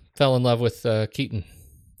 Trivia: fell in love with Keaton.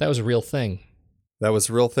 That was a real thing. That was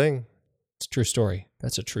a real thing. It's a true story.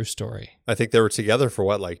 That's a true story. I think they were together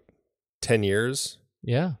for 10 years?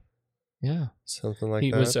 Yeah. Yeah, something like that.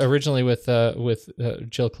 He was originally with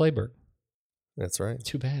Jill Clayburgh. That's right.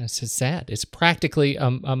 Too bad. It's sad. It's practically a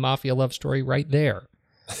mafia love story right there.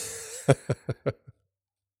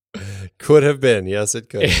 Could have been. Yes, it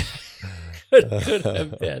could. could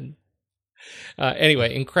have been.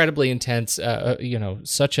 Anyway, incredibly intense.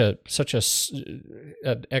 Such a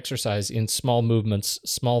exercise in small movements,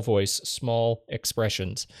 small voice, small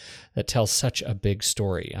expressions that tell such a big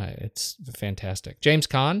story. It's fantastic. James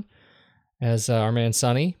Caan as our man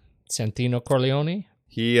Sonny, Santino Corleone.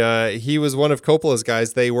 He was one of Coppola's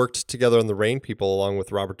guys. They worked together on The Rain People along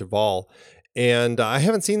with Robert Duvall. And I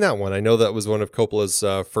haven't seen that one. I know that was one of Coppola's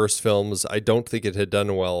first films. I don't think it had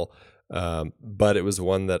done well, but it was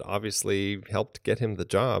one that obviously helped get him the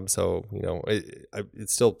job. So, it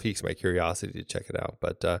still piques my curiosity to check it out.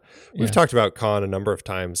 But we've talked about Caan a number of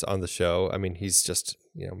times on the show. I mean, he's just,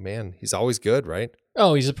 he's always good, right?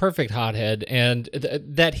 Oh, he's a perfect hothead, and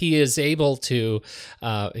that he is able to,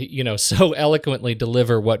 so eloquently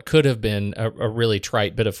deliver what could have been a really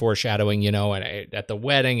trite bit of foreshadowing, and at the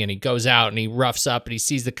wedding, and he goes out and he roughs up and he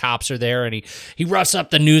sees the cops are there, and he roughs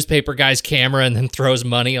up the newspaper guy's camera and then throws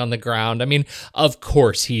money on the ground. I mean, of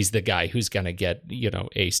course, he's the guy who's gonna get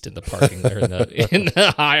aced in the parking there on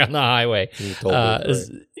the highway.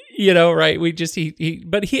 Right?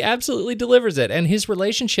 But he absolutely delivers it, and his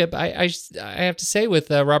relationship, I have to say,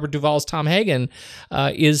 with Robert Duvall's Tom Hagen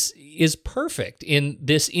is perfect in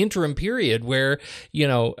this interim period where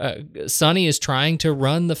Sonny is trying to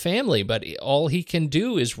run the family, but all he can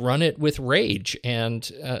do is run it with rage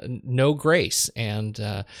and no grace, and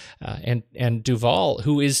Duvall,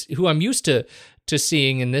 who I'm used to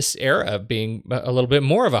seeing in this era being a little bit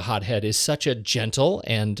more of a hothead, is such a gentle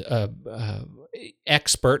and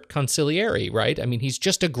expert consigliere, right? I mean, he's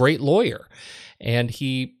just a great lawyer. And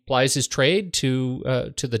he plies his trade to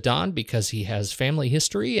the Don because he has family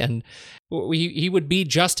history, and he would be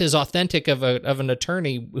just as authentic of an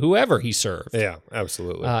attorney, whoever he served. Yeah,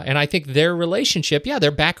 absolutely. And I think their relationship, their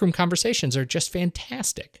backroom conversations are just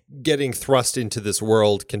fantastic. Getting thrust into this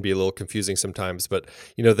world can be a little confusing sometimes, but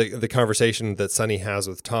the conversation that Sonny has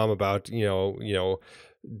with Tom about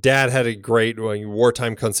Dad had a great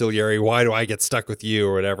wartime consigliere. Why do I get stuck with you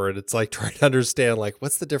or whatever? And it's like trying to understand, like,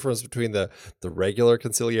 what's the difference between the regular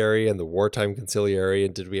consigliere and the wartime consigliere?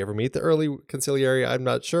 And did we ever meet the early consigliere? I'm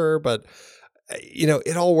not sure, but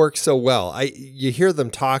it all works so well. You hear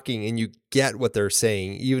them talking and you get what they're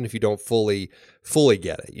saying, even if you don't fully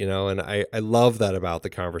get it, and I love that about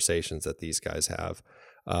the conversations that these guys have.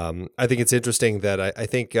 I think it's interesting that I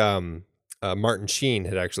think Martin Sheen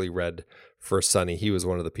had actually read for Sonny. He was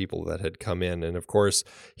one of the people that had come in. And of course,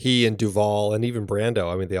 he and Duvall and even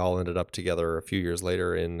Brando, I mean, they all ended up together a few years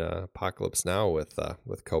later in Apocalypse Now with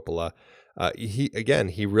Coppola.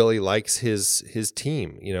 He really likes his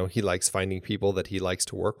team. He likes finding people that he likes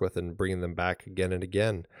to work with and bringing them back again and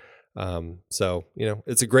again. So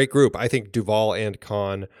it's a great group. I think Duvall and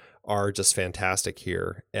Caan are just fantastic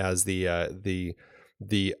here as the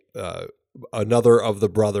another of the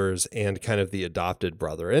brothers and kind of the adopted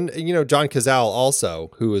brother. And John Cazale also,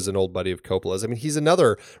 who is an old buddy of Coppola's. I mean, he's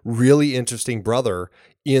another really interesting brother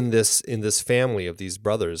in this family of these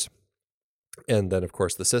brothers. And then of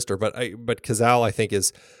course the sister, but Cazale, I think,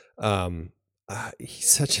 is he's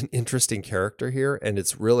such an interesting character here, and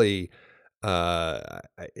it's really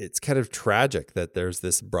it's kind of tragic that there's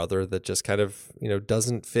this brother that just kind of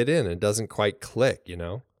doesn't fit in and doesn't quite click.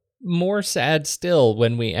 More sad still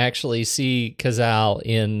when we actually see Cazale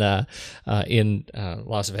in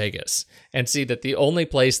Las Vegas and see that the only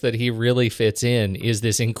place that he really fits in is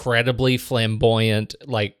this incredibly flamboyant,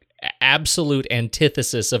 like, absolute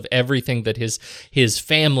antithesis of everything that his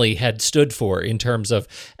family had stood for in terms of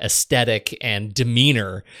aesthetic and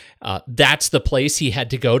demeanor. That's the place he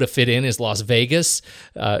had to go to fit in, is Las Vegas,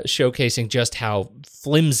 showcasing just how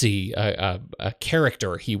flimsy a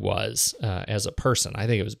character he was as a person. I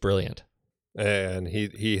think it was brilliant. And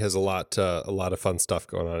he has a lot of fun stuff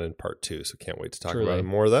going on in part 2, so can't wait to talk about him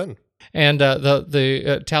more then. And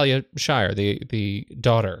the Talia Shire, the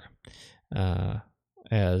daughter,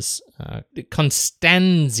 as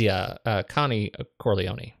Constanzia Connie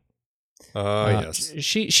Corleone. Yes.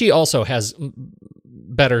 She also has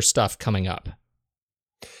better stuff coming up.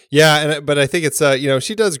 Yeah, but I think it's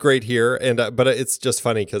she does great here, and but it's just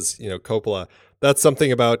funny because Coppola. That's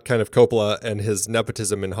something about kind of Coppola and his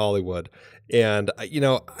nepotism in Hollywood. And,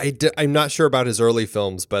 I'm not sure about his early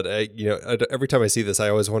films, but, every time I see this, I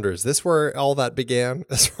always wonder, is this where all that began?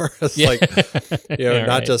 As far as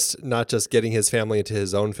not just getting his family into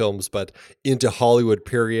his own films, but into Hollywood,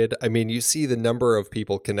 period. I mean, you see the number of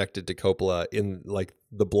people connected to Coppola in like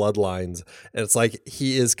the bloodlines. And it's like,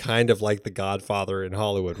 he is kind of like the Godfather in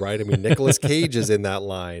Hollywood, right? I mean, Nicolas Cage is in that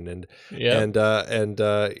line, and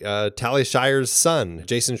Talia Shire's son,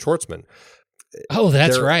 Jason Schwartzman. Oh,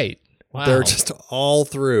 that's right. Wow. They're just all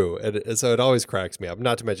through. And so it always cracks me up,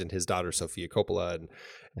 not to mention his daughter, Sofia Coppola.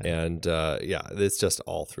 And it's just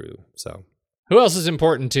all through. So who else is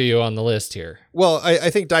important to you on the list here? Well, I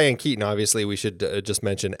think Diane Keaton, obviously, we should just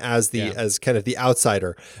mention as kind of the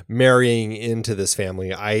outsider marrying into this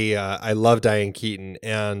family. I love Diane Keaton,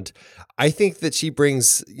 and I think that she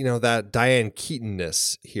brings that Diane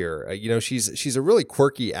Keaton-ness here. She's a really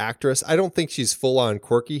quirky actress. I don't think she's full on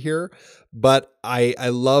quirky here, but I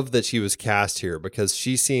love that she was cast here because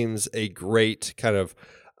she seems a great kind of.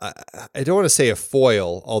 I don't want to say a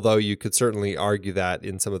foil, although you could certainly argue that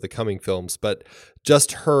in some of the coming films, but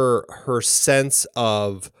just her sense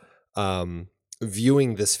of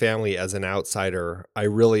viewing this family as an outsider, I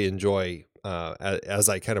really enjoy as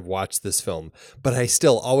I kind of watch this film. But I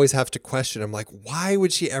still always have to question, I'm like, why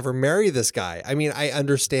would she ever marry this guy? I mean, I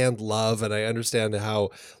understand love and I understand how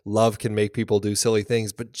love can make people do silly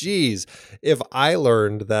things, but geez, if I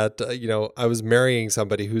learned that, I was marrying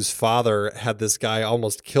somebody whose father had this guy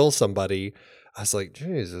almost kill somebody, I was like,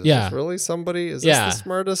 geez, is this really somebody? Is this the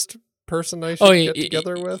smartest person I should get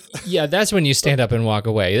together with? Yeah, that's when you stand up and walk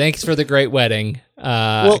away. Thanks for the great wedding.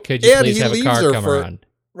 Could you please have a car come around?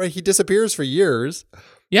 Right, he disappears for years.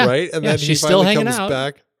 Yeah, right, and then she's he still finally hanging comes out.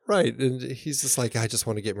 back. Right, and he's just like, I just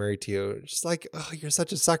want to get married to you. Just like, oh, you're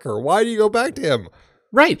such a sucker. Why do you go back to him?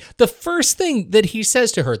 Right. The first thing that he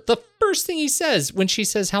says to her, when she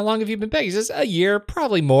says, how long have you been back? He says, a year,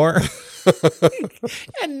 probably more.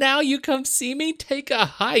 And now you come see me? Take a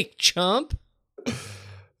hike, chump.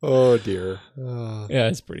 Oh, dear. Oh. Yeah,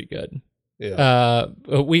 it's pretty good.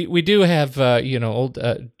 We do have old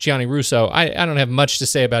Gianni Russo. I don't have much to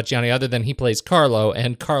say about Gianni other than he plays Carlo,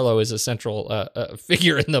 and Carlo is a central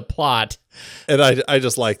figure in the plot. And I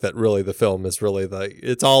just like that. Really, the film is really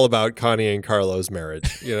it's all about Connie and Carlo's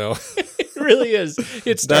marriage. It really is.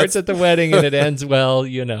 It starts at the wedding and it ends well.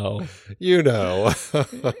 Yeah, it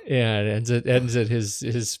ends at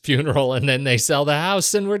his funeral, and then they sell the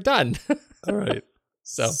house, and we're done. All right.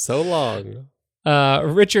 So long.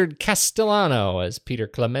 Richard Castellano as Peter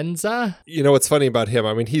Clemenza. What's funny about him?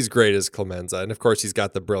 I mean, he's great as Clemenza, and of course, he's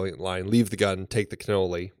got the brilliant line, "Leave the gun, take the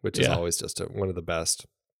cannoli," which is always just one of the best.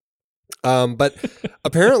 But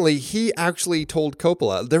apparently, he actually told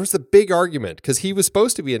Coppola. There was a big argument because he was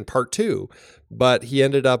supposed to be in part 2, but he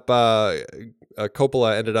ended up.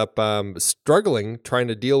 Coppola ended up struggling trying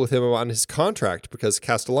to deal with him on his contract because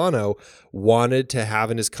Castellano wanted to have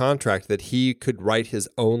in his contract that he could write his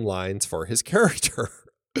own lines for his character.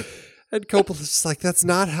 And Coppola's just like, that's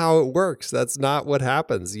not how it works. That's not what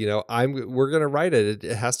happens. We're going to write it.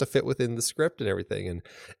 It has to fit within the script and everything.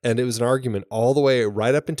 And it was an argument all the way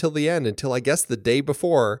right up until the end, until I guess the day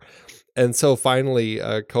before. And so finally,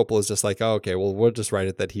 Coppola's just like, oh, okay, well, we'll just write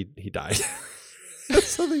it that he died.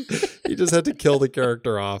 So he just had to kill the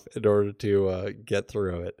character off in order to get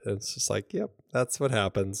through it. And it's just like, yep, that's what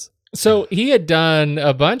happens. So he had done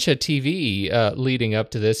a bunch of TV leading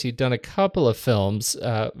up to this. He'd done a couple of films,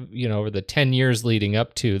 over the 10 years leading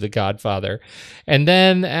up to The Godfather. And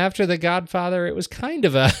then after The Godfather, it was kind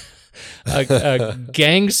of a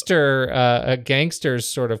gangster's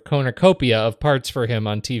sort of cornucopia of parts for him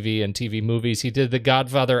on TV and TV movies. He did The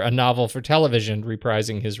Godfather, a novel for television,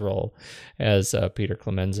 reprising his role as Peter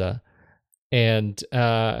Clemenza, and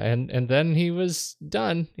then he was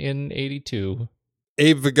done in '82.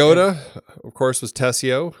 Abe Vigoda, of course, was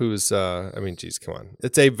Tessio, who's come on,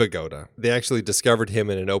 it's Abe Vigoda. They actually discovered him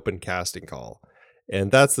in an open casting call. And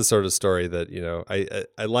that's the sort of story that,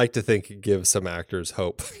 I like to think gives some actors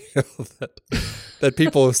hope that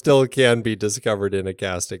people still can be discovered in a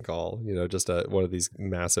casting call, just one of these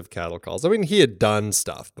massive cattle calls. I mean, he had done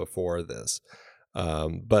stuff before this,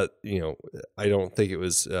 but, I don't think it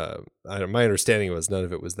was, my understanding was none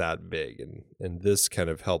of it was that big. And this kind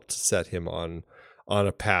of helped set him on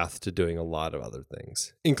a path to doing a lot of other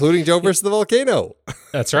things, including Joe versus the Volcano.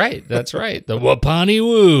 That's right. The Wapani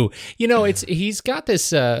Woo. He's got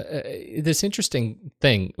this this interesting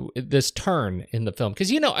thing, this turn in the film, because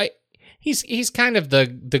he's kind of the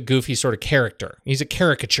goofy sort of character. He's a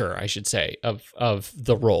caricature, I should say, of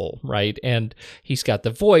the role, right? And he's got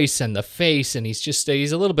the voice and the face, and he's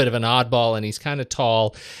a little bit of an oddball, and he's kind of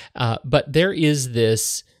tall, but there is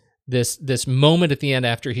this moment at the end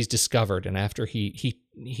after he's discovered and after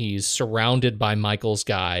he's surrounded by Michael's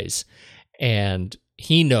guys, and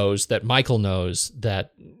Michael knows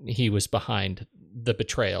that he was behind the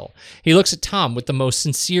betrayal. He looks at Tom with the most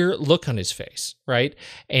sincere look on his face, right?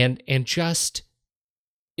 And just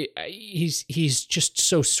he's just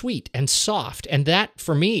so sweet and soft, and that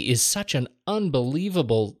for me is such an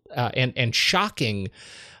unbelievable and shocking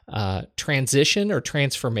transition or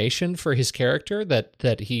transformation for his character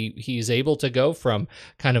that he is able to go from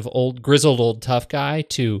kind of grizzled old tough guy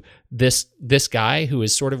to this guy who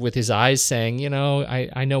is sort of with his eyes saying,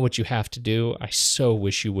 I know what you have to do. I so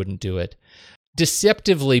wish you wouldn't do it.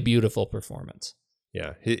 Deceptively beautiful performance.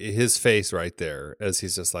 Yeah, his face right there as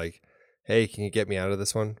he's just like, hey, can you get me out of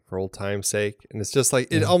this one for old time's sake? And it's just like,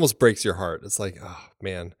 it almost breaks your heart. It's like, oh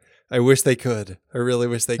man, I wish they could. I really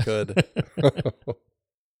wish they could.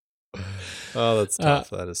 Oh, that's tough.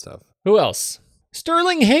 That is tough. Who else?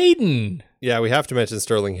 Sterling Hayden. Yeah, we have to mention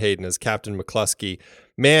Sterling Hayden as Captain McCluskey.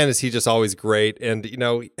 Man, is he just always great. And,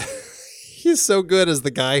 he's so good as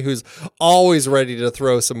the guy who's always ready to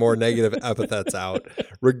throw some more negative epithets out,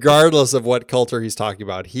 regardless of what culture he's talking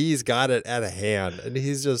about. He's got it at a hand, and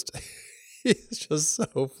he's just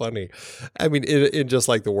so funny. I mean, in just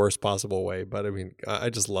like the worst possible way. But I mean, I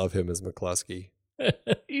just love him as McCluskey.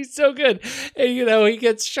 He's so good. And, he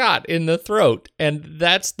gets shot in the throat. And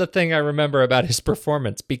that's the thing I remember about his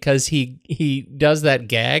performance, because he does that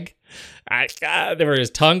gag. Where his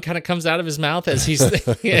tongue kind of comes out of his mouth as he's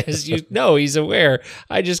he's aware,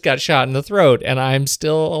 I just got shot in the throat and I'm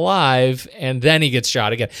still alive. And then he gets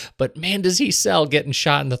shot again. But man, does he sell getting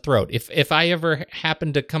shot in the throat. If I ever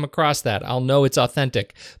happen to come across that, I'll know it's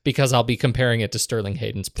authentic because I'll be comparing it to Sterling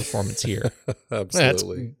Hayden's performance here.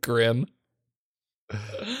 Absolutely. That's grim.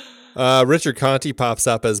 Richard Conte pops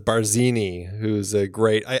up as Barzini, who's a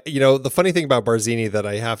great. The funny thing about Barzini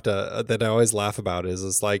that I always laugh about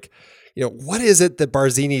is like, what is it that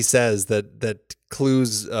Barzini says that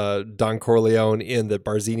clues Don Corleone in that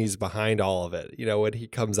Barzini's behind all of it. You know, when he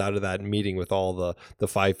comes out of that meeting with all the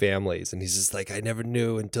five families, and he's just like, I never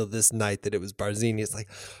knew until this night that it was Barzini. It's like,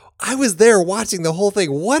 I was there watching the whole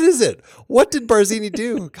thing. What is it? What did Barzini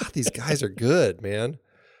do? God, these guys are good, man.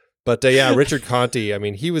 But yeah, Richard Conte, I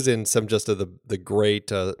mean, he was in some just of the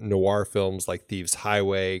great noir films like Thieves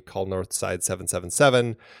Highway, Call Northside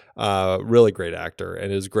 777. Really great actor.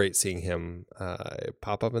 And it was great seeing him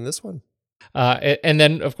pop up in this one. And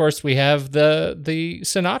then, of course, we have the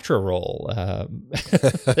Sinatra role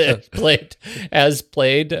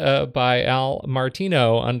played by Al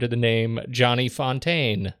Martino under the name Johnny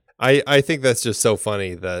Fontaine. I think that's just so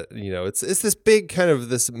funny that, you know, it's this big kind of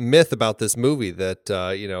this myth about this movie that,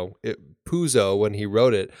 you know, Puzo, when he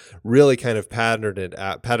wrote it, really kind of patterned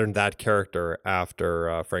that character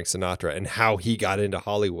after Frank Sinatra and how he got into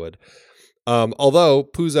Hollywood. Although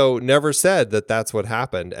Puzo never said that that's what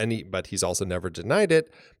happened, but he's also never denied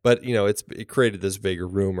it. But you know, it created this big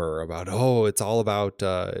rumor about it's all about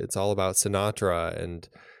Sinatra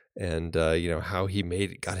and you know how he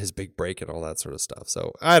got his big break and all that sort of stuff.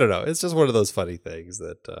 So I don't know. It's just one of those funny things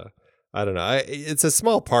that I don't know. It's a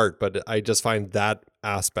small part, but I just find that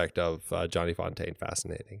aspect of Johnny Fontaine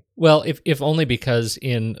fascinating. Well, if only because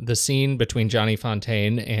in the scene between Johnny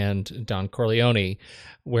Fontaine and Don Corleone,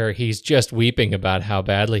 where he's just weeping about how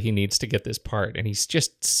badly he needs to get this part, and he's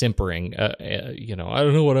just simpering, you know, I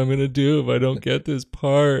don't know what I'm going to do if I don't get this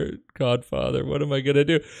part, Godfather. What am I going to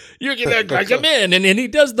do? You're going to come in. And he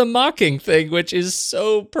does the mocking thing, which is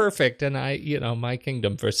so perfect. And my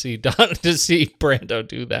kingdom to see Brando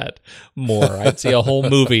do that more. I'd see a whole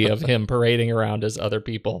movie of him parading around as other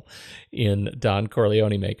people in Don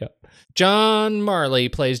Corleone makeup. John Marley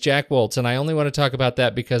plays Jack Woltz, and I only want to talk about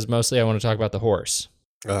that because mostly I want to talk about the horse.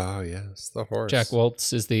 Oh, yes, the horse. Jack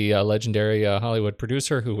Woltz is the legendary Hollywood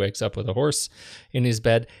producer who wakes up with a horse in his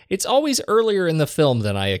bed. It's always earlier in the film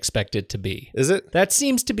than I expect it to be. Is it? That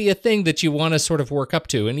seems to be a thing that you want to sort of work up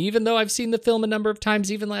to. And even though I've seen the film a number of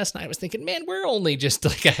times, even last night, I was thinking, man, we're only just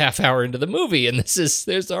like a half hour into the movie, and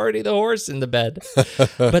there's already the horse in the bed.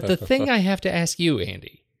 But the thing I have to ask you,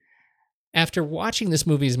 Andy, after watching this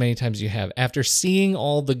movie as many times as you have, after seeing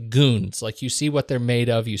all the goons, like you see what they're made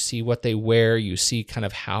of, you see what they wear, you see kind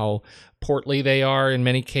of how portly they are in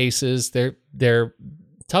many cases. They're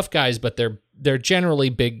tough guys, but they're generally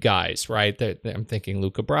big guys, right? I'm thinking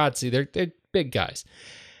Luca Brasi. They're big guys.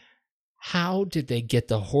 How did they get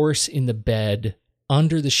the horse in the bed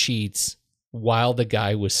under the sheets while the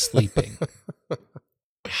guy was sleeping?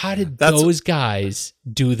 How did those guys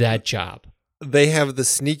do that job? They have the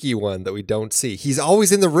sneaky one that we don't see. He's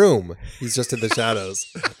always in the room. He's just in the shadows.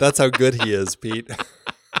 That's how good he is, Pete.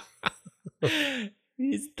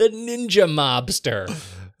 He's the ninja mobster.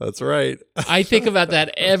 That's right. I think about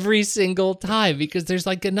that every single time because there's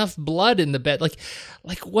like enough blood in the bed. Like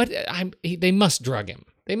what? They must drug him.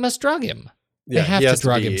 They must drug him. Yeah, they have to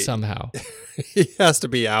drug him somehow. He has to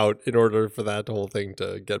be out in order for that whole thing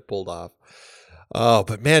to get pulled off. Oh,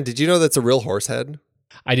 but man, did you know that's a real horse head?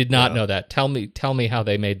 I did not know that. Tell me how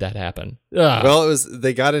they made that happen. Ugh. Well,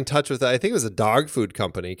 they got in touch with, I think it was a dog food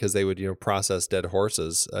company because they would, process dead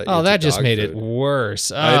horses. That just made it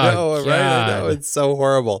worse. I know, right? I know. It's so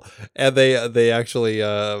horrible. And they actually,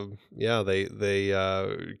 they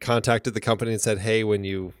contacted the company and said, hey, when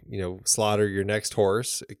you slaughter your next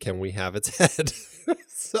horse, can we have its head?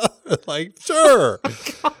 So, like, sure.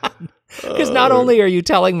 Because not only are you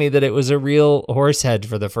telling me that it was a real horse head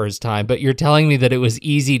for the first time, but you're telling me that it was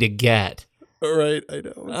easy to get. Right, I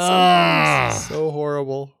know. It's so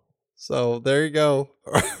horrible. So there you go.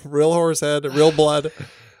 Real horse head, real blood.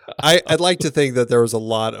 I'd like to think that there was a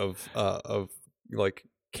lot of like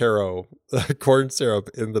Caro corn syrup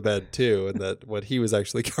in the bed too, and that what he was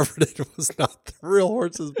actually covered in was not the real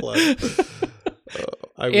horse's blood.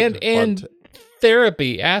 And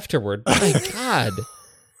therapy afterward. My God.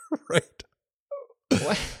 Right.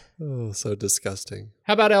 What? Oh, so disgusting.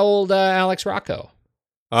 How about old Alex Rocco?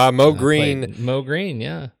 Mo Green. Mo Green,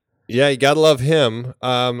 yeah. Yeah, you gotta love him.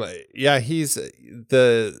 He's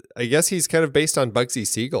I guess he's kind of based on Bugsy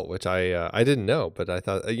Siegel, which I didn't know, but I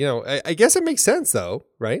thought, I guess it makes sense though,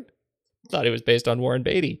 right? Thought he was based on Warren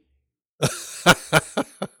Beatty.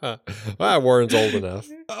 Well, Warren's old enough.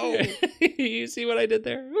 Oh, you see what I did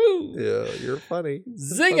there? Woo. Yeah, you're funny.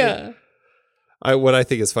 Zinger. What I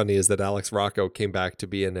think is funny is that Alex Rocco came back to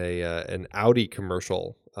be in an Audi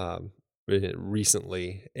commercial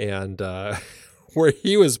recently, and where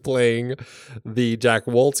he was playing the Jack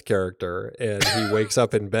Woltz character, and he wakes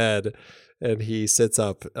up in bed and he sits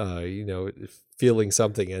up, feeling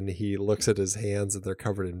something, and he looks at his hands and they're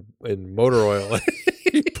covered in motor oil.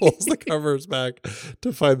 He pulls the covers back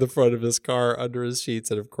to find the front of his car under his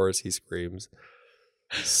sheets. And of course he screams.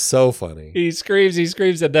 So funny. He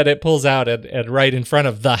screams, and then it pulls out, and right in front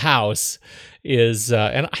of the house is,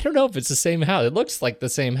 and I don't know if it's the same house. It looks like the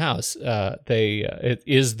same house. It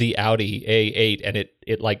is the Audi A8, and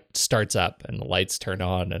it like starts up, and the lights turn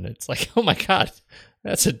on, and it's like, oh my God,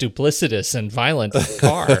 that's a duplicitous and violent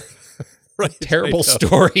car. Right, Terrible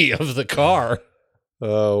story of the car.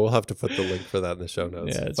 Oh, we'll have to put the link for that in the show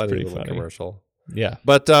notes. Yeah, it's funny pretty little funny. commercial. Yeah,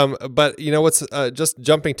 but you know what's just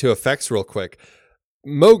jumping to effects real quick.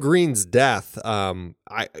 Mo Green's death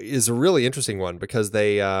is a really interesting one because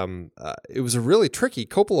it was a really tricky.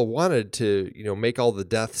 Coppola wanted to make all the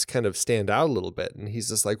deaths kind of stand out a little bit, and he's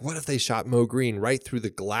just like, what if they shot Mo Green right through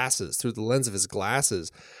the lens of his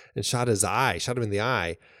glasses, and shot him in the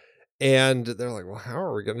eye? And they're like, well, how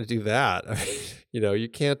are we going to do that? I mean, you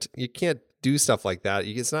can't do stuff like that.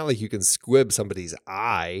 It's not like you can squib somebody's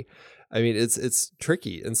eye. I mean, it's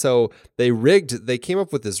tricky. And so they came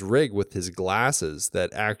up with this rig with his glasses that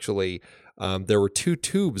actually, there were two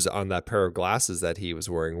tubes on that pair of glasses that he was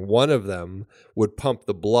wearing. One of them would pump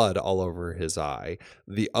the blood all over his eye.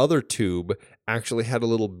 The other tube actually had a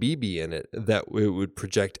little BB in it that it would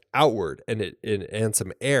project outward and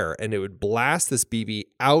some air, and it would blast this BB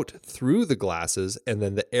out through the glasses, and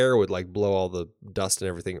then the air would like blow all the dust and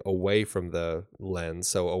everything away from the lens,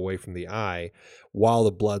 so away from the eye, while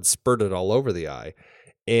the blood spurted all over the eye.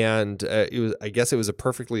 And I guess it was a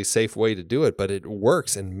perfectly safe way to do it, but it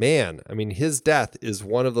works. And man, I mean, his death is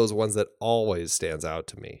one of those ones that always stands out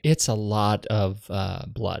to me. it's a lot of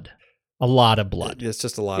blood. A lot of blood. It's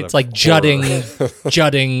just a lot. It's like jutting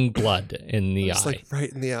blood in the eye. It's like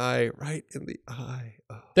right in the eye.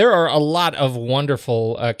 Oh. There are a lot of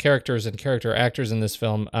wonderful characters and character actors in this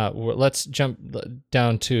film. Let's jump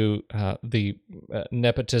down to the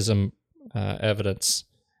nepotism evidence.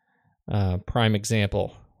 Prime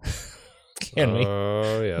example. Can we?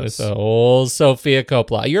 Oh, yes. With old Sofia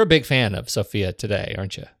Coppola. You're a big fan of Sofia today,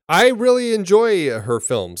 aren't you? I really enjoy her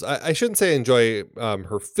films. I shouldn't say enjoy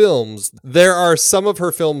her films. There are some of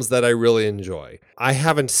her films that I really enjoy. I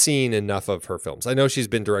haven't seen enough of her films. I know she's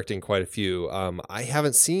been directing quite a few. I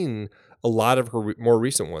haven't seen a lot of her more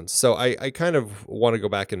recent ones. So I kind of want to go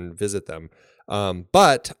back and visit them.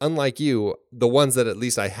 But unlike you, the ones that at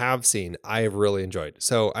least I have seen, I have really enjoyed.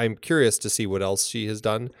 So I'm curious to see what else she has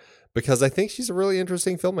done, because I think she's a really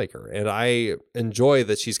interesting filmmaker. And I enjoy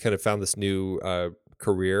that she's kind of found this new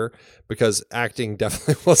career, because acting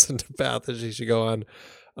definitely wasn't a path that she should go on.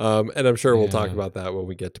 And I'm sure we'll talk about that when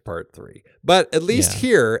we get to part 3. But at least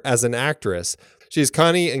here, as an actress, she's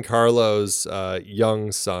Connie and Carlo's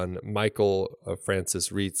young son, Michael Francis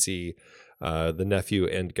Rizzi, the nephew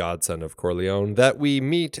and godson of Corleone, that we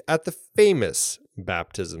meet at the famous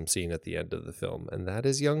baptism scene at the end of the film. And that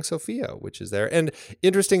is young Sophia, which is there. And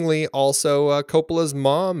interestingly, also Coppola's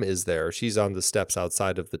mom is there. She's on the steps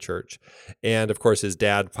outside of the church. And of course, his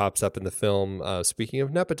dad pops up in the film. Speaking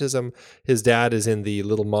of nepotism, his dad is in the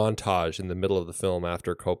little montage in the middle of the film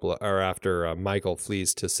after Michael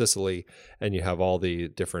flees to Sicily, and you have all the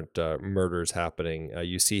different murders happening.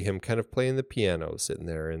 You see him kind of playing the piano, sitting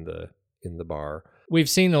there in the bar. We've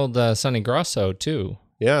seen old Sonny Grosso too.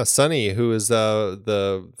 Yeah, Sonny, who is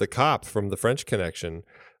the cop from the French Connection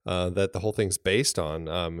that the whole thing's based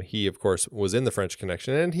on. He, of course, was in the French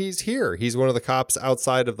Connection, and he's here. He's one of the cops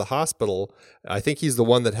outside of the hospital. I think he's the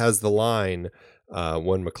one that has the line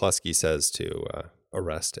when McCluskey says to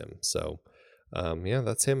arrest him. So,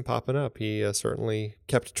 that's him popping up. He certainly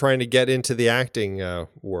kept trying to get into the acting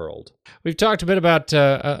world. We've talked a bit about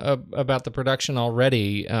the production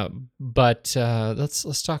already, but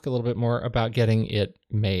let's talk a little bit more about getting it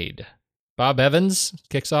made. Bob Evans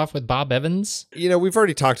kicks off with Bob Evans. We've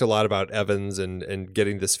already talked a lot about Evans and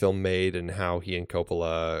getting this film made, and how he and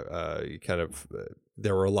Coppola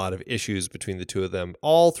there were a lot of issues between the two of them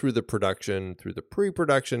all through the production, through the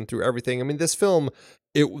pre-production, through everything. I mean, this film,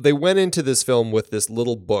 they went into this film with this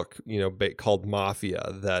little book, called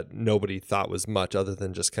Mafia, that nobody thought was much other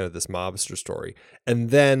than just kind of this mobster story. And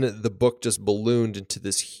then the book just ballooned into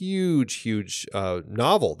this huge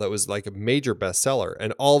novel that was like a major bestseller.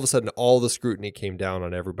 And all of a sudden, all the scrutiny came down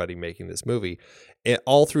on everybody making this movie. And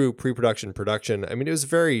all through pre-production, production, I mean, it was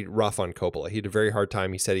very rough on Coppola. He had a very hard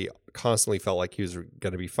time. He said he constantly felt like he was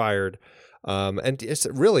going to be fired. And it's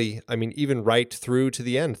really, I mean, even right through to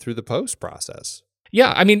the end, through the post process.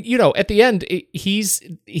 Yeah, I mean, at the end, he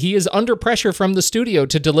is under pressure from the studio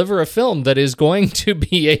to deliver a film that is going to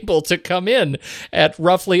be able to come in at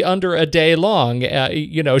roughly under a day long.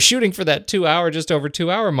 Shooting for that just over 2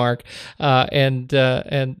 hour mark, and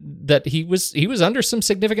that he was under some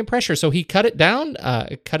significant pressure. So he cut it down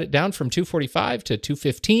from 2:45 to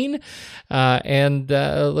 2:15, and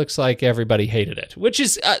it looks like everybody hated it, which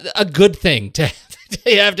is a good thing to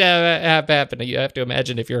have happen. You have to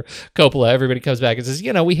imagine if you're Coppola, everybody comes back and says,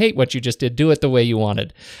 we hate what you just did. Do it the way you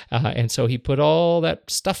wanted. And so he put all that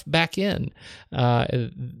stuff back in.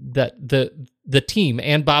 That the team,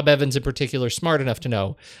 and Bob Evans in particular, smart enough to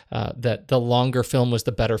know that the longer film was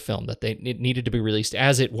the better film, that it needed to be released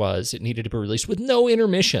as it was. It needed to be released with no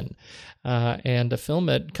intermission. And a film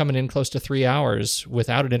coming in close to 3 hours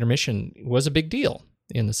without an intermission was a big deal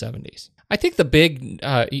in the 70s. I think the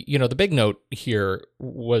big note here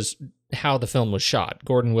was how the film was shot.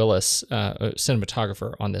 Gordon Willis,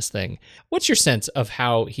 cinematographer on this thing. What's your sense of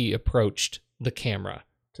how he approached the camera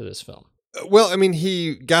to this film? Well, I mean,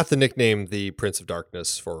 he got the nickname the Prince of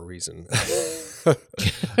Darkness for a reason.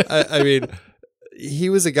 I mean, he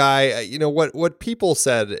was a guy, what people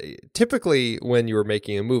said, typically when you were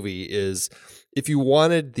making a movie is if you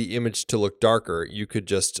wanted the image to look darker, you could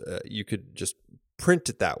just print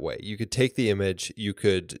it that way. You could take the image, you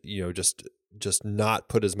could, just not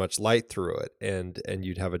put as much light through it, and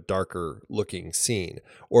you'd have a darker looking scene.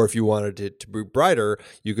 Or if you wanted it to be brighter,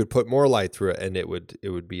 you could put more light through it, and it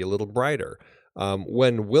would be a little brighter.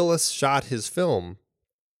 When Willis shot his film,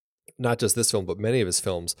 not just this film, but many of his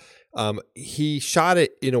films, he shot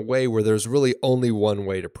it in a way where there's really only one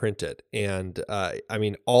way to print it. And I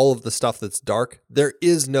mean, all of the stuff that's dark, there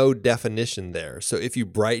is no definition there. So if you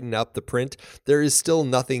brighten up the print, there is still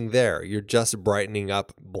nothing there. You're just brightening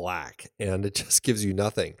up black, and it just gives you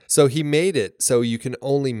nothing. So he made it so you can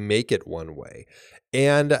only make it one way.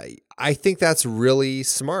 And I think that's really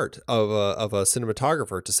smart of a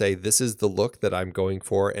cinematographer to say, this is the look that I'm going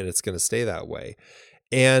for, and it's going to stay that way.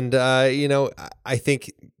 And, I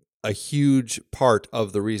think a huge part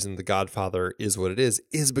of the reason The Godfather is what it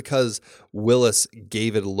is because Willis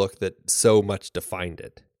gave it a look that so much defined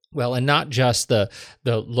it. Well, and not just the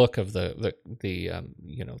look of the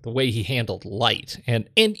way he handled light, and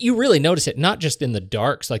you really notice it not just in the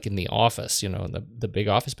darks, like in the office, in the big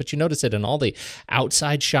office, but you notice it in all the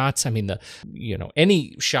outside shots. I mean,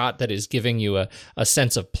 any shot that is giving you a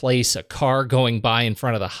sense of place, a car going by in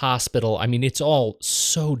front of the hospital. I mean, it's all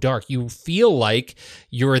so dark. You feel like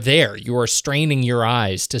you're there. You are straining your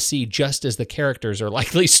eyes to see, just as the characters are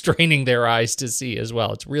likely straining their eyes to see as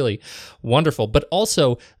well. It's really wonderful, but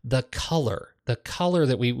also the color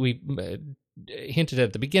that we hinted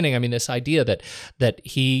at the beginning. I mean, this idea that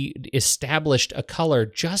he established a color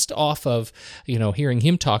just off of, hearing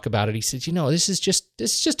him talk about it. He said, this is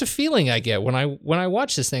just a feeling I get when I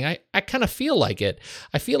watch this thing. I kind of feel like it.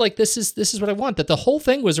 I feel like this is what I want. That the whole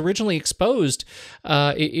thing was originally exposed.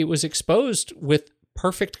 It was exposed with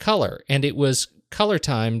perfect color, and it was color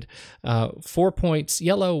timed, 4 points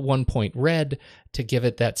yellow, 1 point red, to give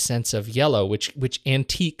it that sense of yellow, which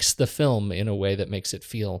antiques the film in a way that makes it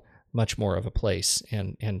feel much more of a place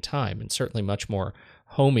and time, and certainly much more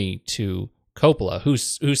homey to Coppola,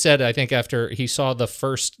 who said, I think after he saw the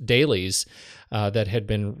first dailies that had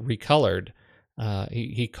been recolored,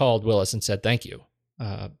 he called Willis and said thank you.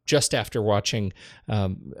 Just after watching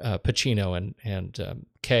Pacino and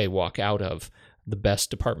Kay walk out of the best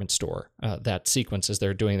department store, that sequence as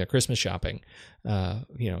they're doing their Christmas shopping,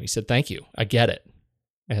 he said, thank you, I get it.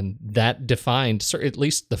 And that defined at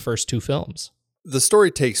least the first two films. The story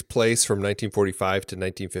takes place from 1945 to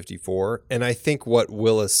 1954. And I think what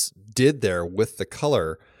Willis did there with the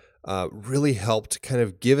color really helped kind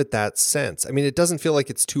of give it that sense. I mean, it doesn't feel like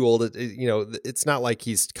it's too old. It's not like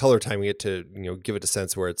he's color timing it to, give it a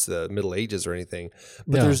sense where it's the Middle Ages or anything.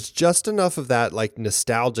 But there's just enough of that like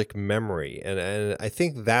nostalgic memory. And I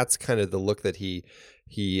think that's kind of the look that he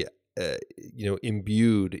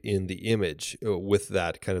imbued in the image with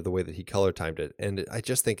that kind of the way that he color timed it. And I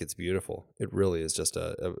just think it's beautiful. It really is just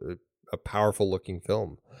a powerful looking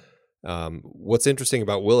film. What's interesting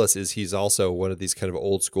about Willis is he's also one of these kind of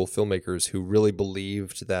old school filmmakers who really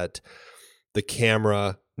believed that the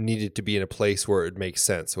camera needed to be in a place where it makes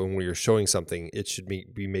sense. When we are showing something, it should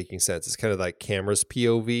be making sense. It's kind of like camera's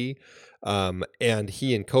POV. And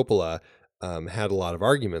he and Coppola had a lot of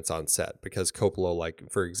arguments on set because Coppola, like,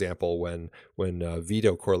 for example, when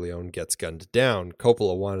Vito Corleone gets gunned down,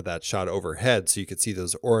 Coppola wanted that shot overhead so you could see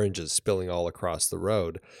those oranges spilling all across the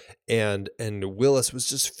road. And Willis was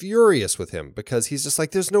just furious with him because he's just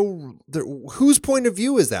like, whose point of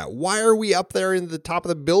view is that? Why are we up there in the top of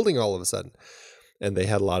the building all of a sudden? and they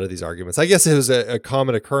had a lot of these arguments. I guess it was a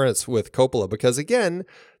common occurrence with Coppola because, again,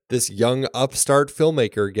 this young upstart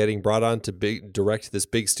filmmaker getting brought on to direct this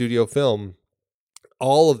big studio film.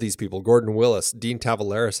 All of these people, Gordon Willis, Dean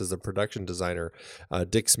Tavoularis as a production designer,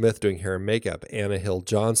 Dick Smith doing hair and makeup, Anna Hill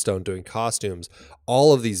Johnstone doing costumes,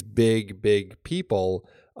 all of these big people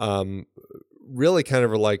really kind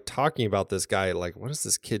of are like talking about this guy, like, what is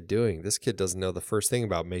this kid doing? This kid doesn't know the first thing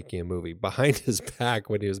about making a movie behind his back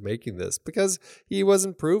when he was making this because he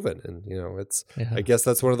wasn't proven. And, I guess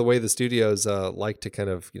that's one of the way the studios like to kind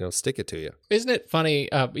of, stick it to you. Isn't it funny,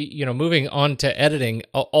 moving on to editing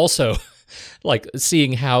also, like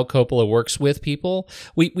seeing how Coppola works with people.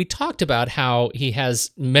 We talked about how he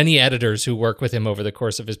has many editors who work with him over the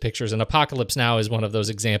course of his pictures, and Apocalypse Now is one of those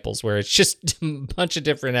examples where it's just a bunch of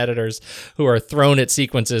different editors who are thrown at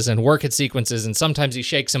sequences and work at sequences, and sometimes he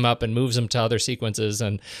shakes them up and moves them to other sequences,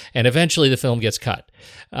 and eventually the film gets cut.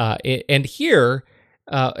 And here,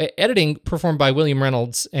 editing performed by William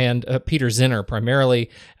Reynolds and Peter Zinner,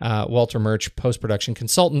 primarily. Walter Murch, post-production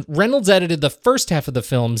consultant. Reynolds edited the first half of the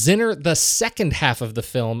film, Zinner the second half of the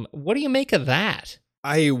film. What do you make of that?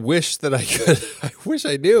 I wish that I could. I wish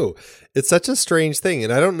I knew. It's such a strange thing,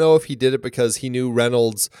 and I don't know if he did it because he knew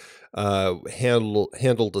Reynolds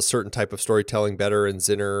handled a certain type of storytelling better, and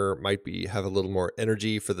Zinner might have a little more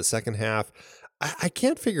energy for the second half. I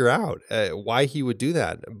can't figure out why he would do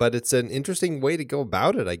that, but it's an interesting way to go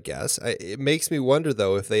about it, I guess. It makes me wonder,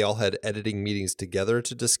 though, if they all had editing meetings together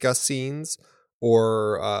to discuss scenes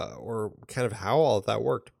or kind of how all of that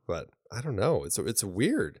worked. But I don't know. It's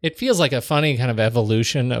weird. It feels like a funny kind of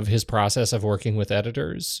evolution of his process of working with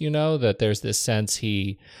editors, that there's this sense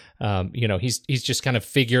he's just kind of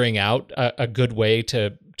figuring out a good way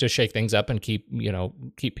to shake things up and keep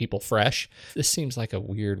people fresh. This seems like a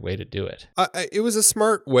weird way to do it. It was a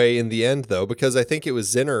smart way in the end, though, because I think it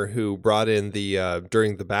was Zinner who brought in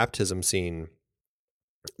during the baptism scene,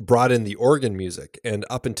 brought in the organ music, and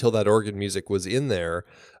up until that organ music was in there,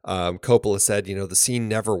 Coppola said, the scene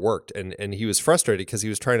never worked, and he was frustrated because he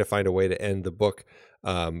was trying to find a way to end the book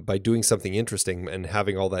by doing something interesting and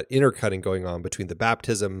having all that intercutting going on between the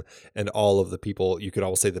baptism and all of the people. You could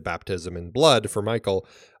almost say the baptism in blood for Michael.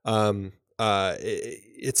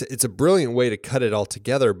 It's a brilliant way to cut it all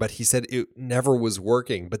together, but he said it never was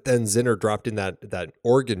working. But then Zinner dropped in that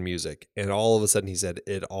organ music, and all of a sudden he said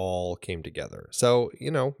it all came together. So,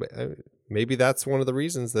 maybe that's one of the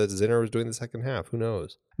reasons that Zinner was doing the second half. Who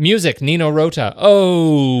knows? Music, Nino Rota.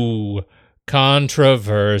 Oh,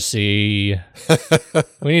 controversy.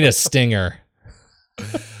 We need a stinger.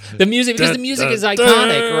 The music, because the music is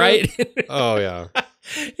iconic, right? Oh, yeah.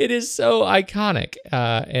 It is so iconic,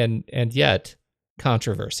 and yet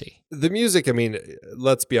controversy. The music,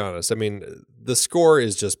 let's be honest. The score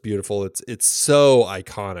is just beautiful. It's so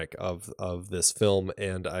iconic of this film,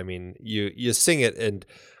 and you sing it, and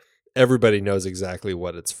everybody knows exactly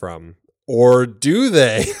what it's from, or do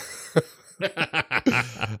they?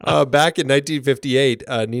 Back in 1958,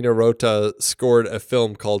 Nino Rota scored a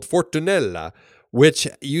film called Fortunella, which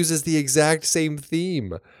uses the exact same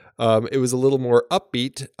theme. It was a little more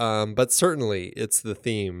upbeat, but certainly it's the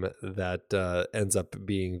theme that ends up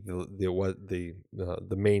being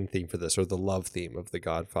the main theme for this, or the love theme of The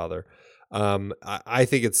Godfather. I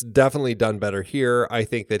think it's definitely done better here. I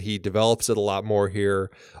think that he develops it a lot more here.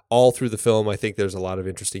 All through the film, I think there's a lot of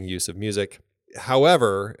interesting use of music.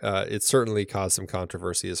 However, it certainly caused some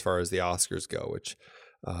controversy as far as the Oscars go, which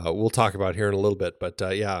we'll talk about here in a little bit. But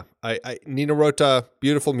Nino Rota,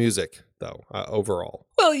 beautiful music, though, overall.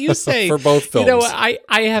 Well, you say for both films. I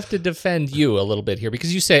have to defend you a little bit here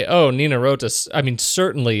because you say, oh, Nino Rota,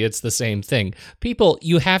 certainly it's the same thing. People,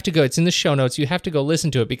 you have to go, it's in the show notes, you have to go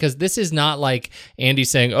listen to it, because this is not like Andy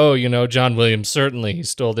saying, oh, John Williams, certainly he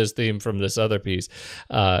stole this theme from this other piece,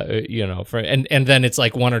 and then it's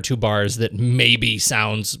like one or two bars that maybe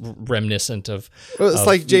sounds reminiscent of, it's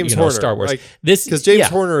like James Horner. Star Wars. Because James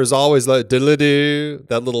Horner is always like, diddly-doo,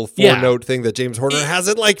 that little four-note thing that James Horner has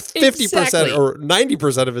in like 50% or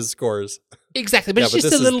 90% of his scores. Exactly, but it's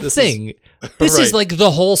just a little thing. This is like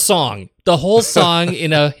the whole song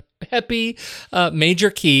in a peppy major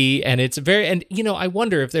key, and it's very. And I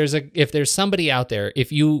wonder if there's somebody out there,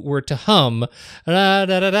 if you were to hum da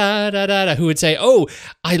da da da da da, who would say, "Oh,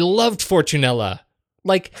 I loved Fortunella,"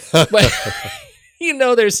 like.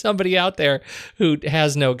 There's somebody out there who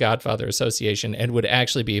has no Godfather association and would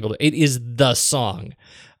actually be able to. It is the song.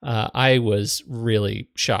 I was really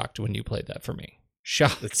shocked when you played that for me.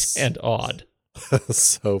 Shocked and awed.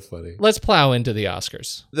 So funny. Let's plow into the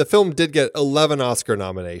Oscars. The film did get 11 Oscar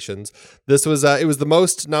nominations. This was it was the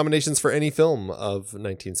most nominations for any film of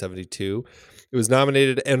 1972. It was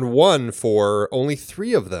nominated and won for only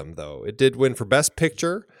 3 of them, though. It did win for Best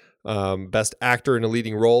Picture, Best Actor in a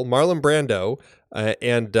Leading Role, Marlon Brando,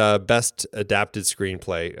 and Best Adapted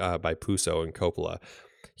Screenplay by Puzo and Coppola.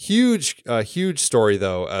 Huge story,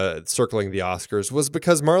 though, circling the Oscars was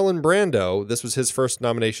because Marlon Brando, this was his first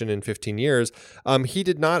nomination in 15 years, he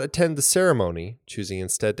did not attend the ceremony, choosing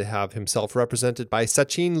instead to have himself represented by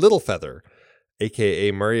Sachin Littlefeather,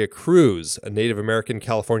 a.k.a. Maria Cruz, a Native American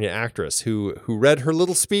California actress who read her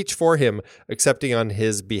little speech for him, accepting on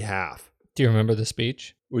his behalf. Do you remember the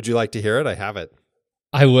speech? Would you like to hear it? I have it.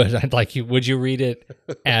 I would. I'd like you. Would you read it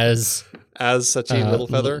as Sachin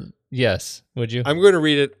Littlefeather? Yes. Would you? I'm going to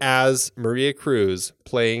read it as Maria Cruz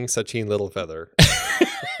playing Sachin Littlefeather.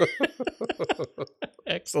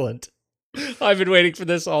 Excellent. I've been waiting for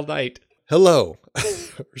this all night. Hello.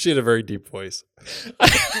 She had a very deep voice.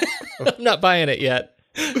 I'm not buying it yet.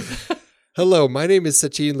 Hello, my name is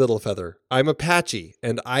Sachin Littlefeather. I'm Apache,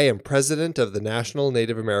 and I am president of the National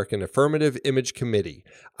Native American Affirmative Image Committee.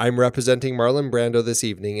 I'm representing Marlon Brando this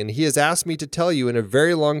evening, and he has asked me to tell you in a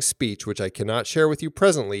very long speech, which I cannot share with you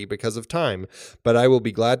presently because of time, but I will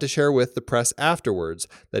be glad to share with the press afterwards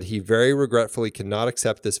that he very regretfully cannot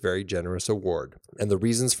accept this very generous award. And the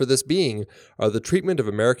reasons for this being are the treatment of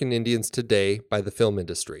American Indians today by the film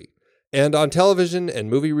industry, and on television and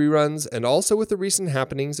movie reruns, and also with the recent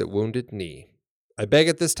happenings at Wounded Knee. I beg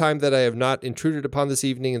at this time that I have not intruded upon this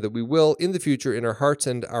evening, and that we will, in the future, in our hearts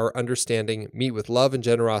and our understanding, meet with love and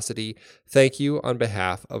generosity. Thank you on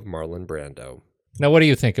behalf of Marlon Brando. Now, what do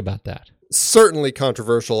you think about that? Certainly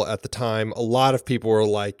controversial at the time. A lot of people were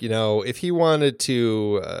like, if he wanted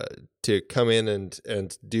to come in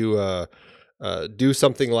and do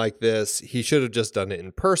something like this, he should have just done it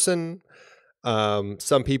in person.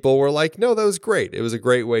 Some people were like, no, that was great. It was a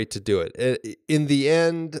great way to do it. In the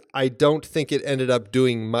end, I don't think it ended up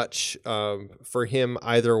doing much for him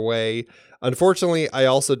either way. Unfortunately, I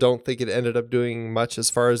also don't think it ended up doing much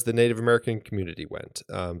as far as the Native American community went.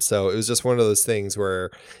 So it was just one of those things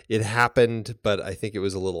where it happened, but I think it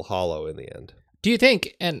was a little hollow in the end. Do you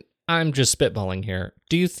think, and I'm just spitballing here,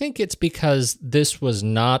 do you think it's because this was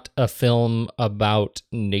not a film about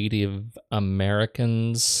Native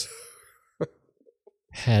Americans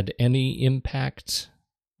had any impact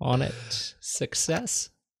on its success?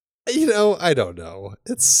 I don't know.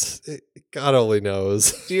 God only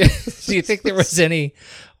knows. Do you think there was any,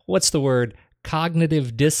 what's the word,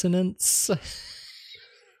 cognitive dissonance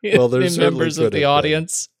Well, there's in members of the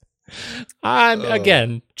audience? I'm,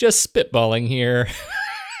 again, just spitballing here.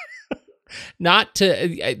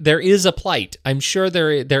 There is a plight. I'm sure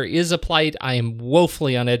there is a plight. I am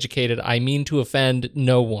woefully uneducated. I mean to offend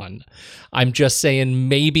no one. I'm just saying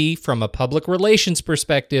maybe from a public relations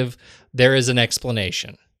perspective, there is an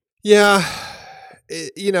explanation. Yeah.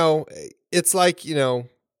 It's like,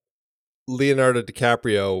 Leonardo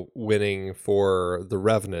DiCaprio winning for The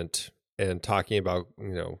Revenant and talking about,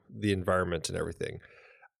 the environment and everything.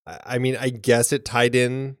 I mean, I guess it tied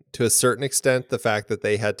in to a certain extent the fact that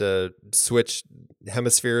they had to switch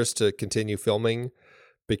hemispheres to continue filming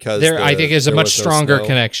because I think there's a much stronger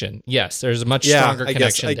connection. Yes, there's a much stronger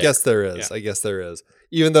connection. I guess there is. Yeah. I guess there is.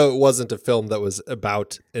 Even though it wasn't a film that was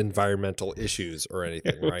about environmental issues or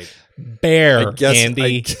anything, right?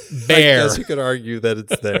 Andy. I guess you could argue that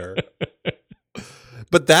it's there.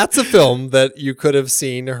 But that's a film that you could have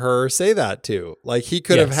seen her say that to. Like, he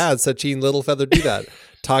could have had Sachin Littlefeather do that,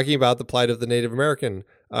 talking about the plight of the Native American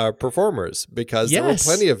performers, because there were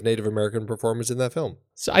plenty of Native American performers in that film.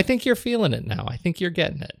 So I think you're feeling it now. I think you're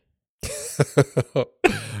getting it.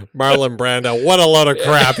 Marlon Brando, what a load of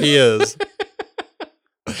crap he is.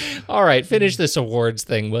 All right, finish this awards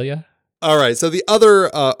thing, will you? All right, so the other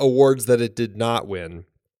awards that it did not win.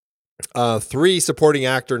 3 supporting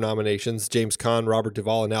actor nominations, James Caan, Robert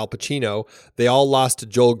Duvall, and Al Pacino. They all lost to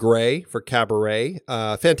Joel Grey for Cabaret.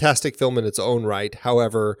 Fantastic film in its own right.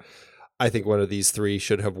 However, I think one of these 3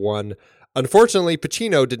 should have won. Unfortunately,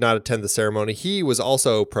 Pacino did not attend the ceremony. He was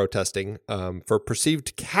also protesting for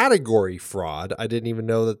perceived category fraud. I didn't even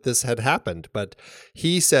know that this had happened, but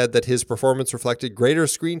he said that his performance reflected greater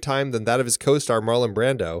screen time than that of his co-star Marlon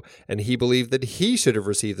Brando, and he believed that he should have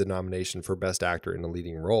received the nomination for Best Actor in a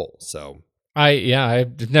Leading Role. So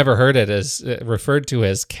I've never heard it as referred to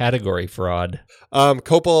as category fraud.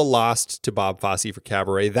 Coppola lost to Bob Fosse for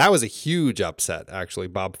Cabaret. That was a huge upset, actually.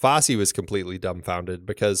 Bob Fosse was completely dumbfounded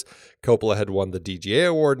because Coppola had won the DGA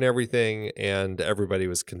award and everything, and everybody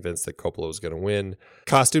was convinced that Coppola was going to win.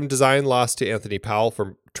 Costume design lost to Anthony Powell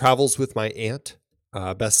from Travels with My Aunt.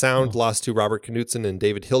 Best Sound lost to Robert Knudsen and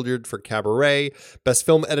David Hildyard for Cabaret. Best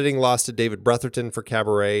Film Editing lost to David Bretherton for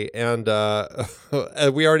Cabaret. And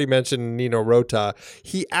we already mentioned Nino Rota.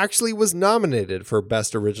 He actually was nominated for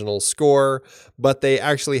Best Original Score, but they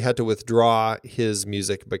actually had to withdraw his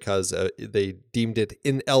music because they deemed it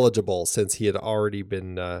ineligible since he had already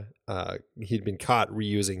been he'd been caught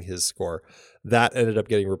reusing his score. That ended up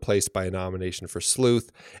getting replaced by a nomination for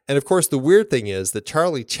Sleuth. And of course, the weird thing is that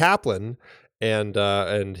Charlie Chaplin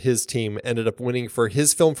and his team ended up winning for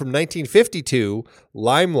his film from 1952,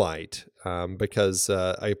 Limelight, because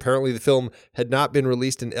apparently the film had not been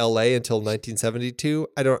released in L.A. until 1972.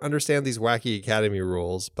 I don't understand these wacky Academy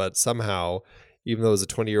rules, but somehow, even though it was a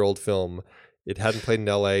 20-year-old film, it hadn't played in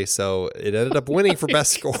L.A., so it ended up winning for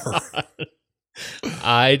Best Score.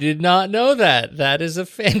 I did not know that. That is a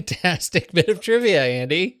fantastic bit of trivia,